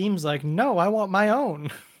 And Steam's like, "No, I want my own."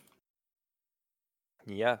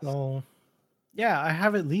 Yes. So, yeah, I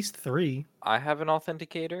have at least 3. I have an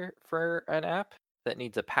authenticator for an app that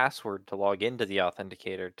needs a password to log into the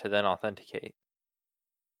authenticator to then authenticate.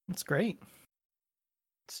 That's great.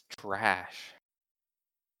 It's trash.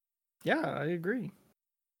 Yeah, I agree.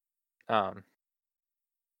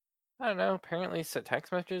 I don't know. Apparently,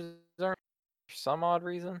 text messages aren't for some odd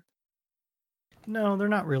reason. No, they're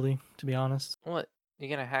not really, to be honest. What? You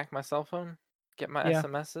gonna hack my cell phone? Get my Yeah,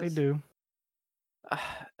 SMSs? they do.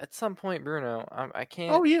 At some point, Bruno, I Oh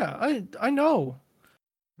can't. yeah, I know.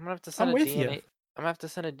 I'm gonna have to send I'm a with you. DNA. I'm gonna have to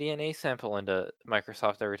send a DNA sample into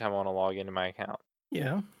Microsoft every time I want to log into my account.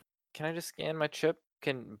 Yeah. Can I just scan my chip?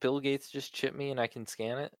 Can Bill Gates just chip me and I can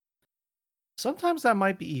scan it? Sometimes that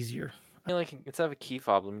might be easier. I feel like instead of a key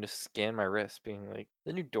fob, let me just scan my wrist. Being like,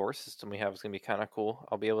 the new door system we have is gonna be kind of cool.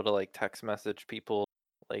 I'll be able to like text message people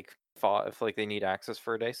like if like they need access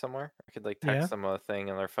for a day somewhere. I could like Yeah, text them a thing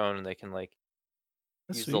on their phone and they can like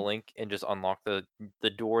that's use the sweet. link and just unlock the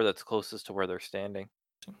door that's closest to where they're standing.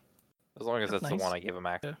 As long as That's that's the one nice. I give them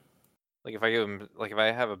access. Yeah. Like if I give them like if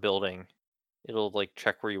I have a building, it'll like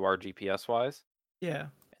check where you are GPS wise Yeah.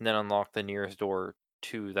 and then unlock the nearest door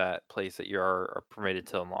to that place that you are permitted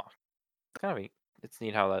to unlock. It's kind of neat. It's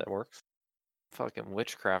neat how that works. Fucking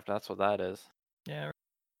witchcraft, that's what that is. Yeah.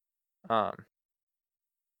 Um,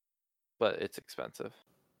 but it's expensive.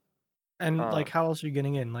 And like, how else are you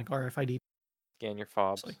getting in? Like RFID, Scan your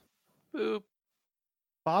fobs. like Boop.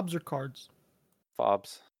 fobs or cards?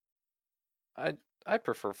 Fobs. I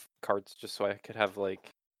prefer cards just so I could have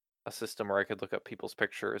like a system where I could look up people's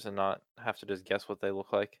pictures and not have to just guess what they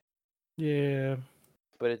look like. Yeah.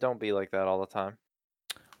 But it don't be like that all the time.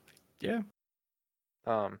 Yeah.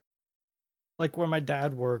 Um, Like where my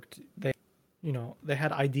dad worked, they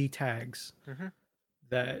had ID tags mhm.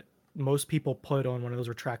 that most people put on one of those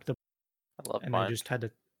retractable, I love and they mine. just had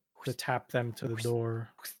to tap them to the door.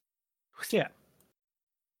 Yeah.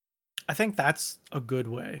 I think that's a good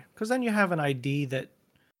way, because then you have an ID that,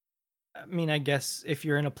 I mean, I guess if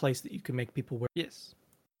you're in a place that you can make people wear. Yes.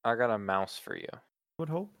 I got a mouse for you. Would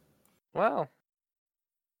hope. Well,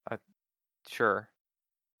 sure.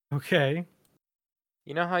 Okay.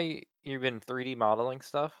 You know how you've been 3D modeling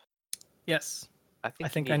stuff? Yes. I I think you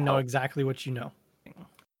think need I know help. exactly what you know.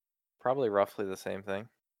 Probably roughly the same thing.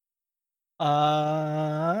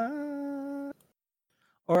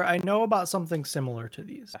 Or I know about something similar to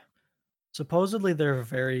these. Supposedly they're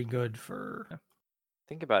very good for.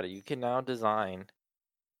 Think about it. You can now design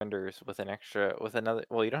renders with another.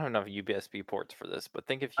 Well, you don't have enough USB ports for this, but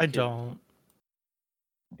think if you I could. don't.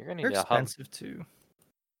 You're gonna They're need a hub. expensive too.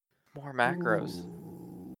 More macros.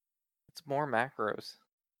 Ooh. It's more macros.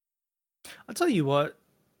 I'll tell you what.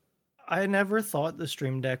 I never thought the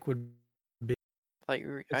Stream Deck would be. I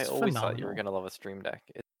It's always thought you were phenomenal. gonna love a Stream Deck.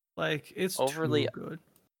 It's Like, it's overly too good.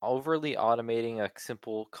 overly automating a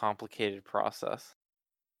simple, complicated process.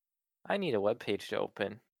 I need a web page to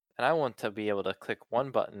open, and I want to be able to click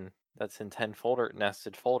one button that's in 10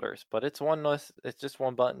 nested folders, but it's just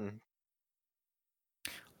one button.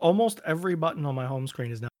 Almost every button on my home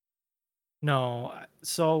screen is now. No,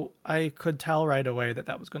 so I could tell right away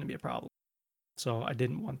that was going to be a problem. So I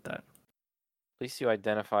didn't want that. At least you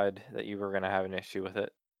identified that you were gonna have an issue with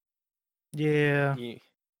it. Yeah.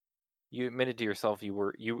 You admitted to yourself you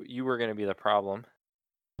were gonna be the problem.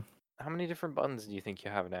 How many different buttons do you think you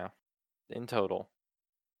have now? In total?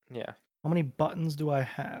 Yeah. How many buttons do I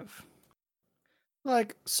have?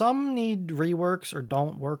 Like, some need reworks or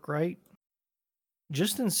don't work right.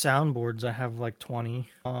 Just in soundboards, I have like 20.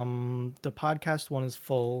 The podcast one is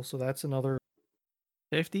full, so that's another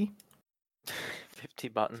 50. 50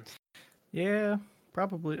 buttons. Yeah,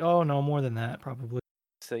 probably. Oh no, more than that, probably.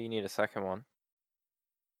 So you need a second one.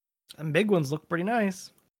 And big ones look pretty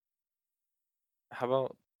nice. How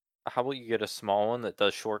about you get a small one that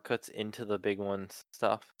does shortcuts into the big one's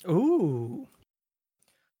stuff? Ooh.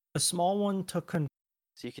 A small one to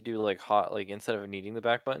So you could do like instead of needing the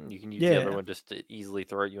back button, you can use the other Yeah. one just to easily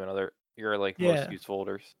throw at you your like Yeah. most used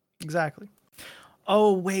folders. Exactly.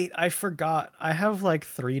 Oh, wait, I forgot. I have like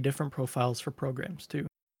 3 different profiles for programs too.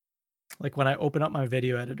 Like when I open up my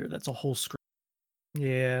video editor, that's a whole screen.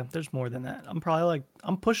 Yeah, there's more than that.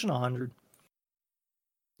 I'm pushing 100.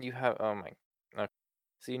 You have oh my okay.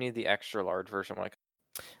 So you need the extra large version like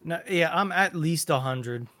No, yeah, I'm at least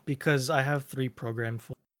 100 because I have 3 program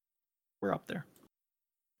We're up there.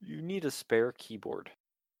 you need a spare keyboard.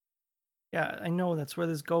 Yeah, I know that's where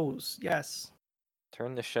this goes. Yes.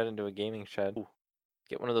 Turn the shed into a gaming shed. Ooh.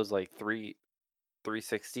 Get one of those like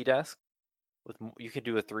 360 desks you could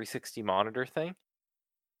do a 360 monitor thing,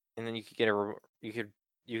 and then you could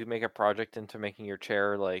you could make a project into making your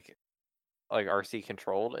chair like RC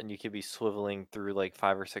controlled, and you could be swiveling through like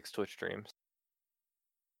 5 or 6 Twitch streams.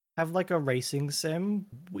 Have like a racing sim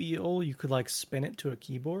wheel, you could like spin it to a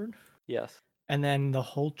keyboard. Yes. And then the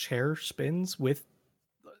whole chair spins with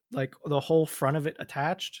like the whole front of it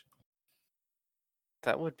attached.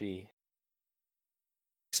 That would be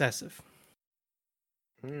Excessive.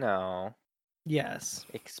 No, Yes.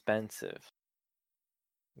 expensive.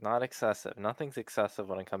 Not excessive. Nothing's excessive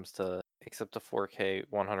when it comes to except a 4K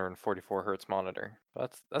 144 hertz monitor.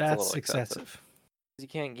 That's a little That's excessive. excessive. You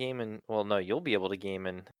can't game in. Well, no, you'll be able to game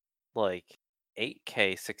in like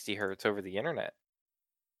 8K 60 hertz over the internet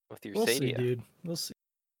with your We'll see, Stadia. dude. We'll see.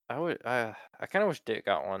 I kind of wish Dit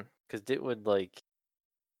got one because Dit would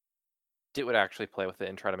actually play with it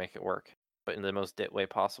and try to make it work, but in the most Dit way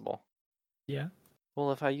possible. Yeah.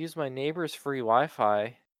 Well, if I use my neighbor's free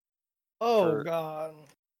Wi-Fi Oh for God.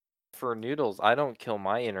 for noodles, I don't kill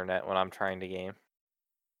my internet when I'm trying to game.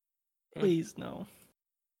 Please no.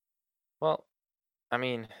 Well, I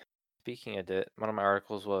mean, speaking of Dit, one of my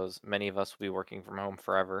articles was many of us will be working from home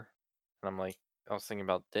forever, and I was thinking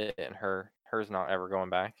about Dit and hers not ever going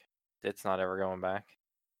back. Dit's not ever going back.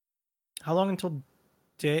 How long until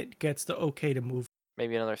Dit gets the okay to move?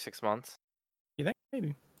 Maybe another 6 months. You think?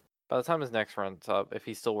 Maybe. By the time his next runs up, if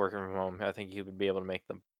he's still working from home, I think he would be able to make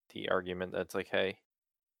the argument that's like, hey,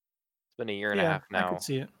 it's been a year and a Yeah, half I could now.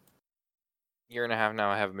 see it. Year and a half now,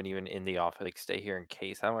 I haven't been even in the office. Like, stay here in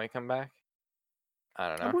case I might come back. I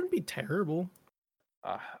don't That know. wouldn't be terrible.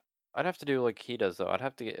 Uh, I'd have to do like he does though. I'd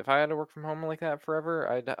have to get if I had to work from home like that forever.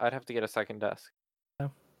 I'd have to get a second desk. Yeah.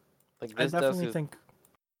 Like I this desk definitely is think.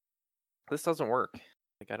 this doesn't work.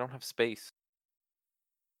 Like I don't have space,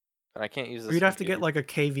 and I can't use Or this you'd have to computer. get like a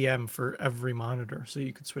KVM for every monitor so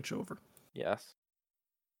you could switch over. Yes.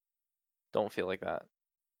 Don't feel like that.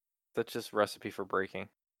 That's just recipe for breaking.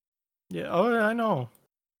 Yeah. Oh, yeah, I know.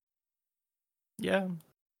 Yeah.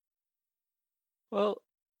 Well,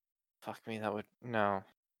 fuck me. That would no,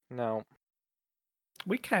 no,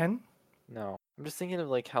 We can. no. I'm just thinking of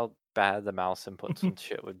like how bad the mouse inputs and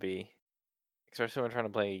shit would be, especially when trying to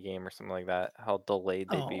play a game or something like that. How delayed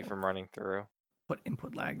they'd be Oh, from running through. put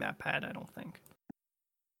input lag that bad, I don't think.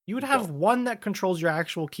 You would You have don't. one that controls your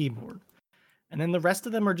actual keyboard, and then the rest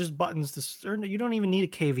of them are just buttons you don't even need a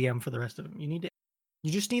KVM for the rest of them.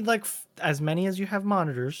 You just need like as many as you have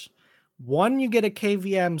monitors. One, you get a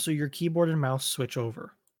KVM so your keyboard and mouse switch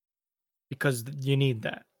over because you need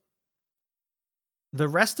that. The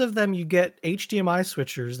rest of them, you get HDMI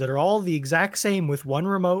switchers that are all the exact same with one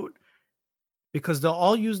remote because they'll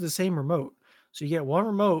all use the same remote. So you get one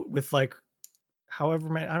remote with like however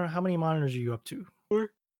many, I don't know how many monitors are you up to.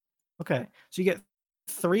 Okay, so you get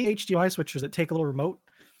 3 HDMI switchers that take a little remote,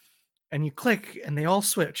 and you click, and they all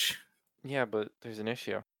switch. Yeah, but there's an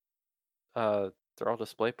issue. They're all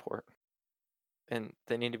DisplayPort, and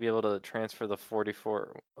they need to be able to transfer the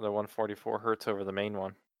 144 hertz over the main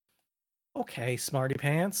one. Okay, smarty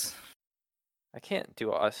pants. I can't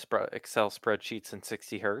do Excel spreadsheets in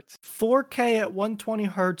 60 hertz. 4K at 120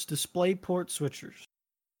 hertz DisplayPort switchers.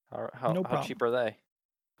 No How cheap problem. are they?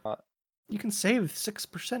 You can save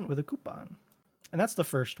 6% with a coupon, and that's the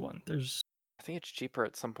first one. I think it's cheaper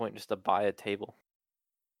at some point just to buy a table.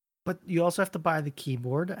 But you also have to buy the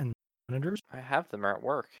keyboard and monitors. I have them at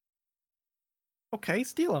work. Okay,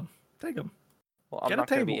 steal them. Take them. Well, I'm Get a not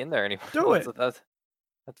going to be table. in there anymore. Do it. That's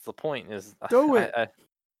the point. Is Do it.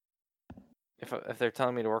 if they're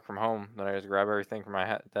telling me to work from home, then I just grab everything from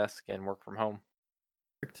my desk and work from home.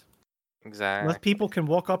 Exactly. Unless people can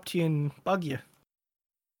walk up to you and bug you.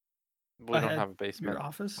 We don't have a basement. Your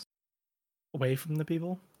office, away from the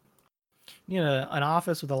people. You need an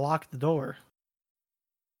office with a locked door.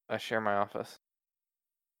 I share my office.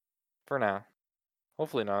 For now.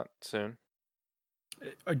 Hopefully not soon.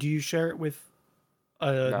 Or do you share it with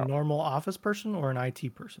a No. normal office person or an IT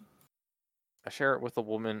person? I share it with a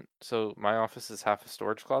woman. So my office is half a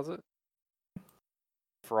storage closet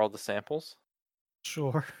for all the samples.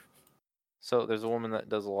 Sure. So there's a woman that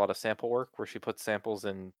does a lot of sample work where she puts samples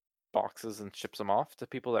in boxes and ships them off to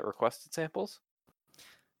people that requested samples.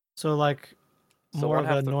 So like So more one of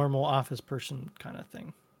a half the normal office person kind of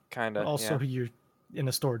thing. kind But of also yeah. you're in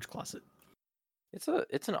a storage closet. It's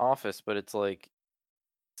an office, but it's like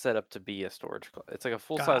set up to be a storage closet. It's like a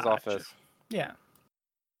full-size Gotcha. office. Yeah.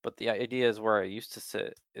 But the idea is where I used to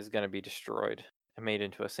sit is going to be destroyed and made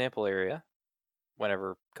into a sample area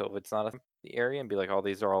whenever COVID's not the area and be like, oh,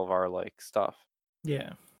 these are all of our like stuff.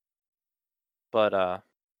 Yeah. But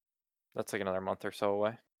that's like another month or so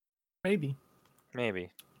away. Maybe. Maybe.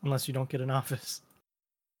 Unless you don't get an office.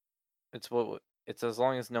 It's as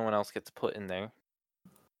long as no one else gets put in there.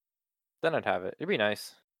 Then I'd have it. It'd be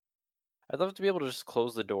nice. I'd love to be able to just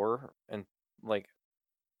close the door and like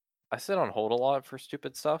I sit on hold a lot for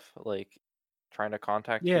stupid stuff, like trying to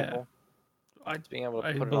contact people. Being able to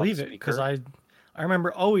I put it on believe it because speaker. I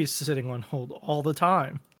remember always sitting on hold all the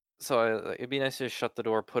time. So it'd be nice to just shut the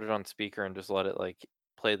door, put it on speaker, and just let it like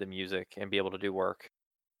play the music and be able to do work.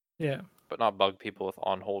 Yeah. but not bug people with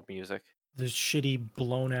on hold music. The shitty,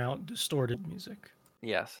 blown out, distorted music.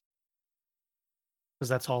 Yes. Because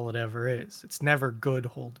that's all it ever is. It's never good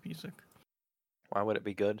hold music. Why would it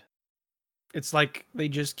be good? It's like they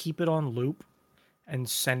just keep it on loop and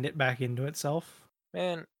send it back into itself.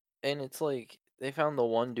 Man, and it's like they found the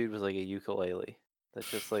one dude with like a ukulele that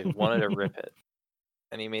just like wanted to rip it.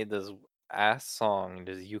 And he made this ass song and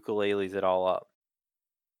just ukuleles it all up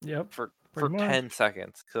Yep. for Pretty 10 much.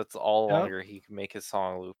 seconds because that's all Yep. longer he can make his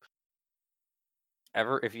song loop.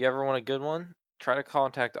 If you ever want a good one, try to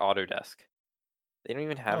contact Autodesk. They don't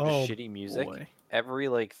even have just Oh, shitty music. boy. Every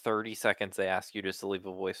like 30 seconds they ask you just to leave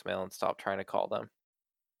a voicemail and stop trying to call them.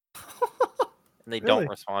 And they don't Really?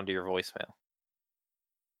 respond to your voicemail.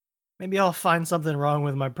 Maybe I'll find something wrong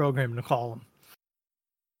with my program to call them.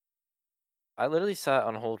 I literally sat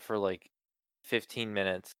on hold for like 15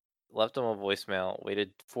 minutes, left them a voicemail,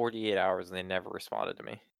 waited 48 hours, and they never responded to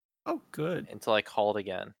me Oh, good. until I called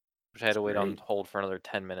again, which I had to wait on Great. hold for another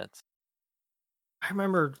 10 minutes. I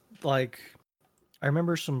remember,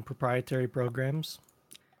 some proprietary programs,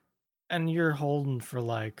 and you're holding for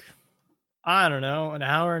like, I don't know, an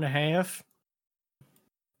hour and a half,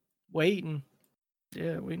 waiting.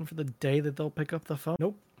 Yeah, waiting for the day that they'll pick up the phone.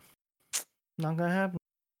 Nope, not gonna happen.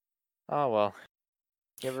 Oh well.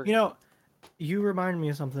 You ever? You know, you remind me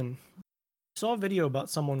of something. I saw a video about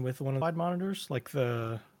someone with one of the wide monitors, like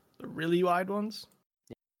the really wide ones,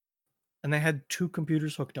 and they had two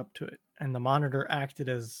computers hooked up to it, and the monitor acted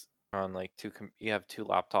as On like you have two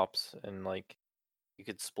laptops and like you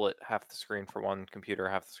could split half the screen for one computer,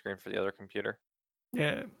 half the screen for the other computer.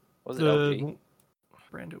 yeah, Was it LG? the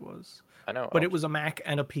brand it was, I know, but it LG. was a Mac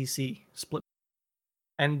and a PC split,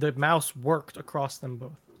 and the mouse worked across them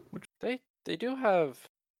both. Which They do have.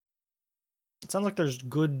 it sounds like there's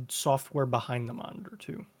good software behind the monitor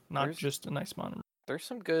too, not There's just a nice monitor. there's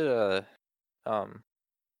some good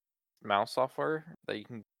mouse software that you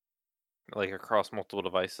can like across multiple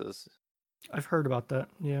devices. I've heard about that.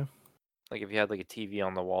 Yeah, Like if you had like a TV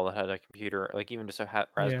on the wall that had a computer, like even just a yeah,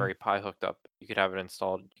 Raspberry Pi hooked up, you could have it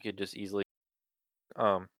installed. You could just easily.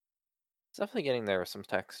 It's definitely getting there with some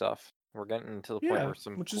tech stuff. We're getting to the point yeah, where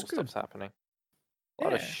some which is cool good. stuff's happening. A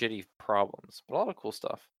lot of Yeah. shitty problems, but a lot of cool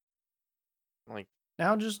stuff. Like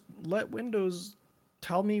Now just let Windows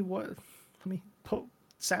tell me what. Let me put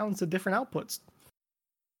sounds to different outputs.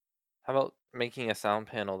 how about making a sound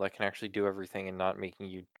panel that can actually do everything and not making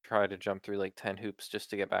you try to jump through like 10 hoops just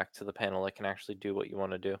to get back to the panel that can actually do what you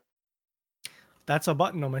want to do? That's a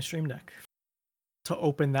button on my Stream Deck to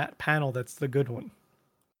open that panel. That's the good one.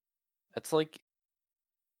 It's like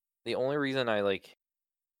the only reason I like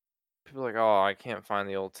people are like, oh, I can't find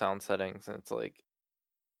the old sound settings, and it's like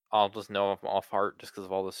I'll just know I'm off heart just because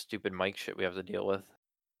of all the stupid mic shit we have to deal with.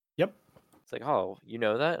 Yep. It's like, oh, you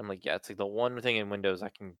know that? I'm like, yeah, it's like the one thing in Windows I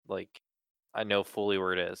can like I know fully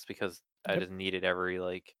where it is because I Yep. just need it every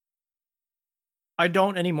like I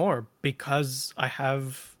don't anymore because I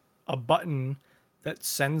have a button that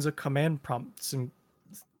sends a command prompt and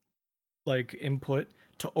like input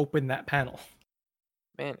to open that panel.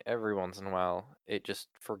 man, every once in a while it just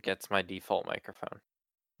forgets my default microphone.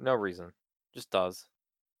 No reason. Just does.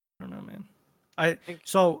 I don't know, man. I Think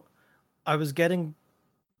so I was getting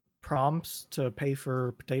prompts to pay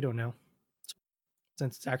for Potato now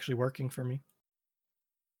since it's actually working for me.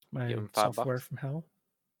 give My them software $5. from hell.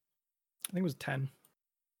 I think it was 10.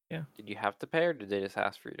 Yeah. Did you have to pay or did they just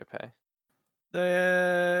ask for you to pay?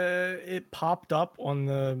 It popped up on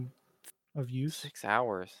the of use, 6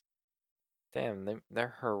 hours. Damn,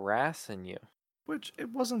 they're harassing you. which it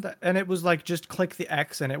wasn't that, and it was like just click the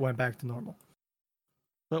X and it went back to normal.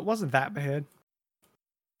 So it wasn't that bad.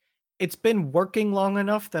 It's been working long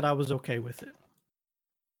enough that I was okay with it,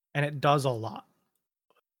 and it does a lot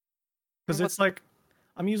because What it's like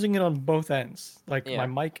I'm using it on both ends, like my yeah,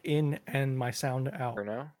 mic in and my sound out. for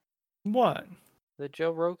now? What? The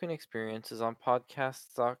Joe Rogan Experience is on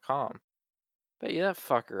podcasts.com. Bet you that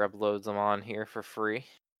fucker uploads them on here for free.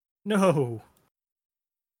 No,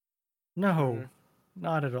 no, Mhm.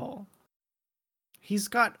 not at all. He's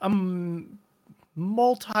got a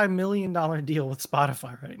multi-million-dollar deal with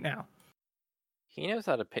Spotify right now. He knows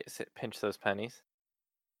how to pinch those pennies.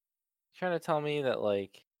 You trying to tell me that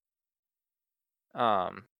like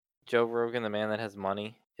um Joe Rogan, the man that has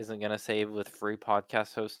money, isn't gonna save with free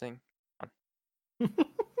podcast hosting?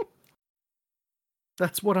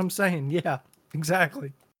 That's what I'm saying. Yeah,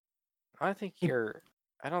 exactly. I think He- you're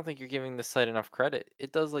I don't think you're giving the site enough credit.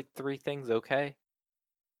 It does like three things okay.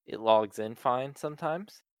 It logs in fine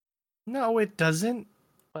sometimes. No, it doesn't.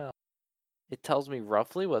 Well, it tells me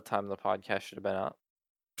roughly what time the podcast should have been out.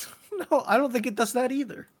 No, I don't think it does that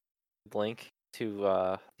either. link to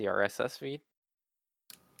the RSS feed?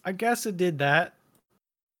 I guess it did that.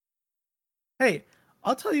 Hey,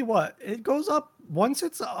 I'll tell you what, it goes up once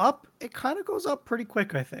it's up, it kind of goes up pretty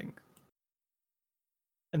quick, I think.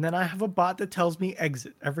 And then I have a bot that tells me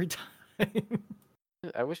exit every time.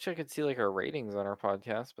 I wish I could see like our ratings on our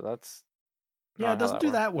podcast, but that's Yeah, not it how doesn't that do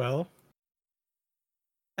works. that well.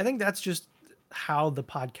 I think that's just how the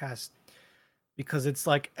podcast, because it's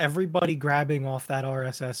like everybody grabbing off that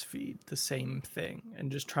RSS feed the same thing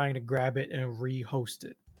and just trying to grab it and rehost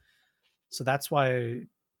it. So that's why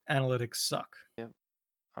analytics suck. Yep.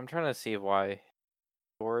 I'm trying to see why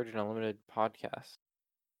storage and unlimited podcast.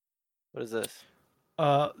 What is this?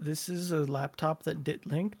 This is a laptop that did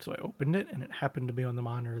linked, so I opened it and it happened to be on the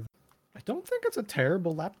monitor. I don't think it's a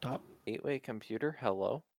terrible laptop. Gateway computer?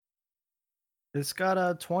 Hello? It's got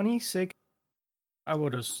a 26.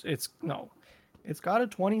 It's got a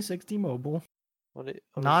 2060 mobile. What is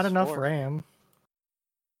Not this enough for? RAM.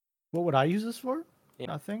 What would I use this for? Yeah.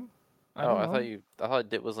 Nothing. I don't know. thought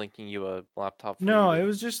Dit was linking you a laptop for No, you to... it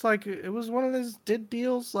was just like it was one of those did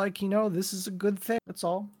deals. Like this is a good thing. That's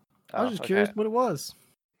all. I was Oh, just okay. curious what it was.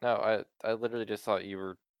 No, I literally just thought you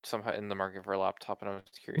were somehow in the market for a laptop, and I was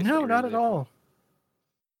curious what No, you were not using at it for. all.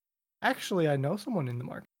 Actually, I know someone in the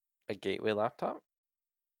market. A Gateway laptop?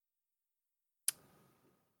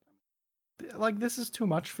 Like this is too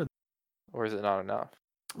much for. Or is it not enough?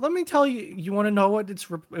 Let me tell you. You want to know what it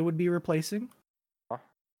would be replacing? Huh?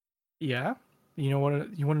 Yeah. You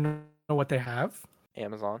want to know what they have?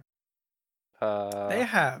 Amazon? They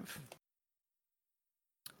have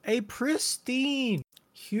a pristine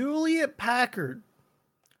Hewlett Packard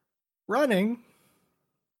running.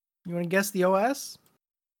 You want to guess the OS?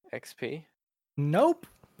 XP? Nope.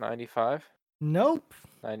 95? Nope.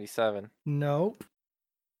 97? Nope.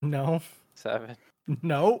 No. 7?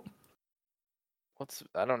 Nope.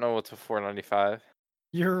 I don't know what's before 95.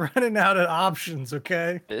 You're running out of options,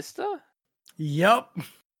 okay? Vista? Yup.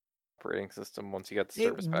 Operating system once you got the It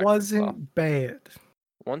service packs wasn't installed. bad.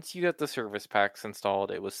 Once you got the service packs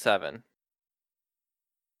installed, it was 7.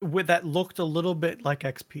 That looked a little bit like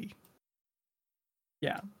XP.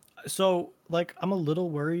 Yeah. So, like, I'm a little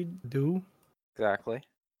worried, Exactly.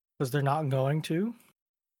 because they're not going to.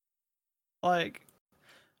 Like,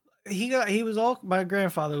 my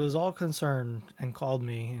grandfather was all concerned and called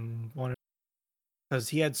me and wanted, because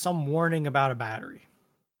he had some warning about a battery.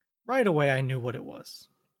 Right away, I knew what it was.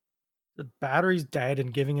 The battery's dead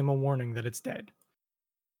and giving him a warning that it's dead.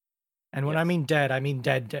 And when I Yes. mean dead, I mean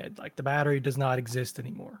dead. Like the battery does not exist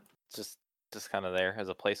anymore. It's just kind of there as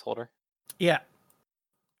a placeholder. Yeah.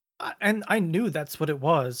 And I knew that's what it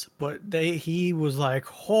was, but he was like,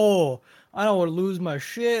 "Oh, I don't want to lose my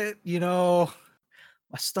shit, my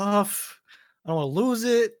stuff. I don't want to lose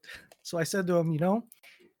it." So I said to him,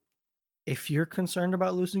 if you're concerned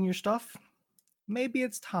about losing your stuff, maybe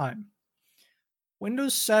it's time.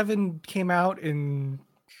 Windows 7 came out in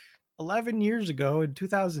 11 years ago in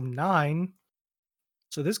 2009.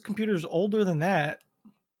 So this computer's older than that.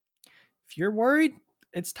 If you're worried,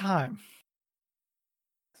 it's time.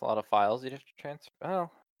 It's a lot of files you'd have to transfer. Oh,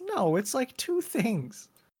 No, it's like 2 things.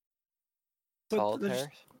 But there's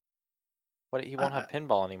solitaires. He won't have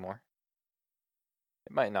pinball anymore.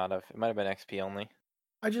 It might not have. It might have been XP only.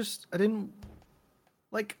 I didn't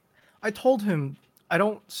like I told him I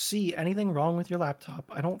don't see anything wrong with your laptop.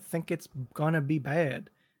 I don't think it's gonna be bad.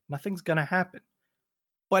 Nothing's gonna happen.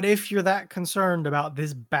 But if you're that concerned about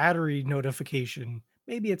this battery notification,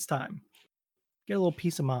 maybe it's time. Get a little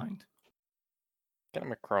peace of mind. Get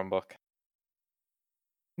him a Chromebook.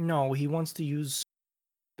 No, he wants to use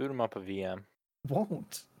Boot him up a VM.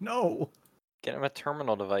 won't. No. Get him a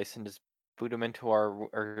terminal device and just boot him onto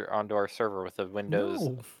our server with a Windows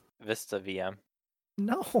No. Vista VM.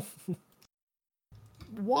 No.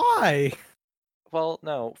 Why? Well,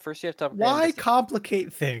 no. First you have to upgrade Why him to...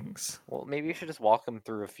 complicate things? Well, maybe you should just walk him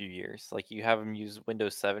through a few years. Like you have him use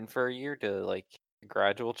Windows 7 for a year to like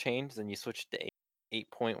gradual change, then you switch to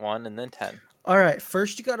 8.1 and then 10. All right,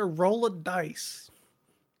 first you got to roll a dice.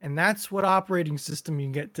 And that's what operating system you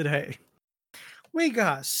get today. We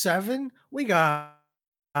got 7, we got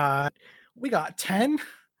 10, we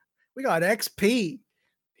got XP,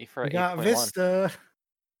 For we got 8.1. Vista.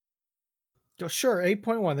 Oh, sure,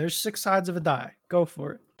 8.1. There's 6 sides of a die. Go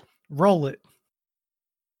for it. Roll it.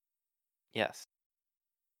 Yes.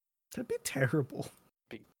 That'd be terrible.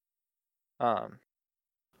 It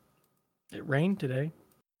It rained today.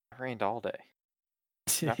 rained all day.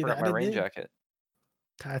 I That forgot my it rain did. jacket.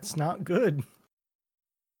 That's not good.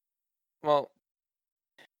 Well,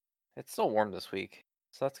 it's still warm this week,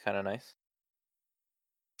 so that's kind of nice.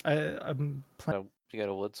 I'm So you got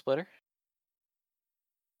a wood splitter?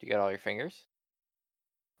 Do you get all your fingers?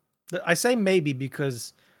 I say maybe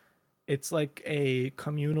because it's like a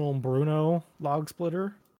communal Bruno log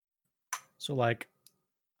splitter. So like,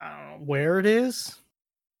 I don't know where it is.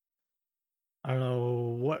 I don't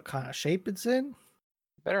know what kind of shape it's in.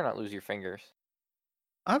 Better not lose your fingers.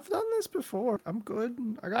 I've done this before. I'm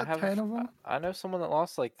good. I got 10 of them. I know someone that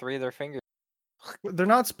lost like 3 of their fingers. They're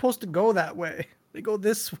not supposed to go that way. They go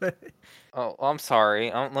this way. Oh, I'm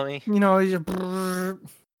sorry. Let me. You know,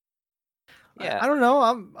 Yeah. I don't know.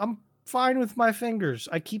 I'm fine with my fingers.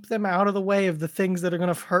 I keep them out of the way of the things that are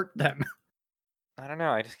gonna hurt them. I don't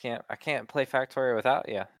know. I just can't. I can't play Factorio without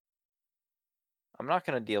you. I'm not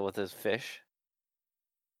gonna deal with this fish.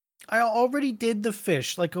 I already did the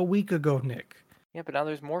fish like a week ago, Nick. Yeah, but now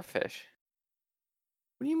there's more fish.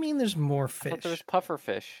 What do you mean there's more I thought there was fish? puffer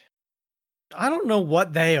fish. I don't know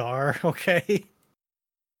what they are, okay?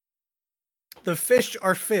 The fish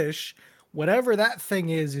are fish. Whatever that thing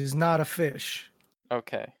is not a fish.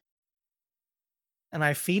 Okay. And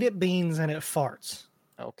I feed it beans and it farts.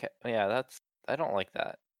 Okay. Yeah, that's. I don't like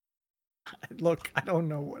that. Look, I don't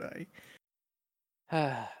know what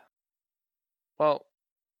Well,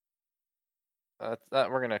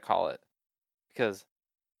 that we're gonna call it because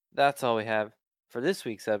that's all we have for this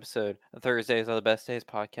week's episode of Thursdays Are the Best Days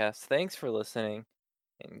podcast. Thanks for listening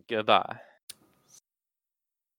and goodbye.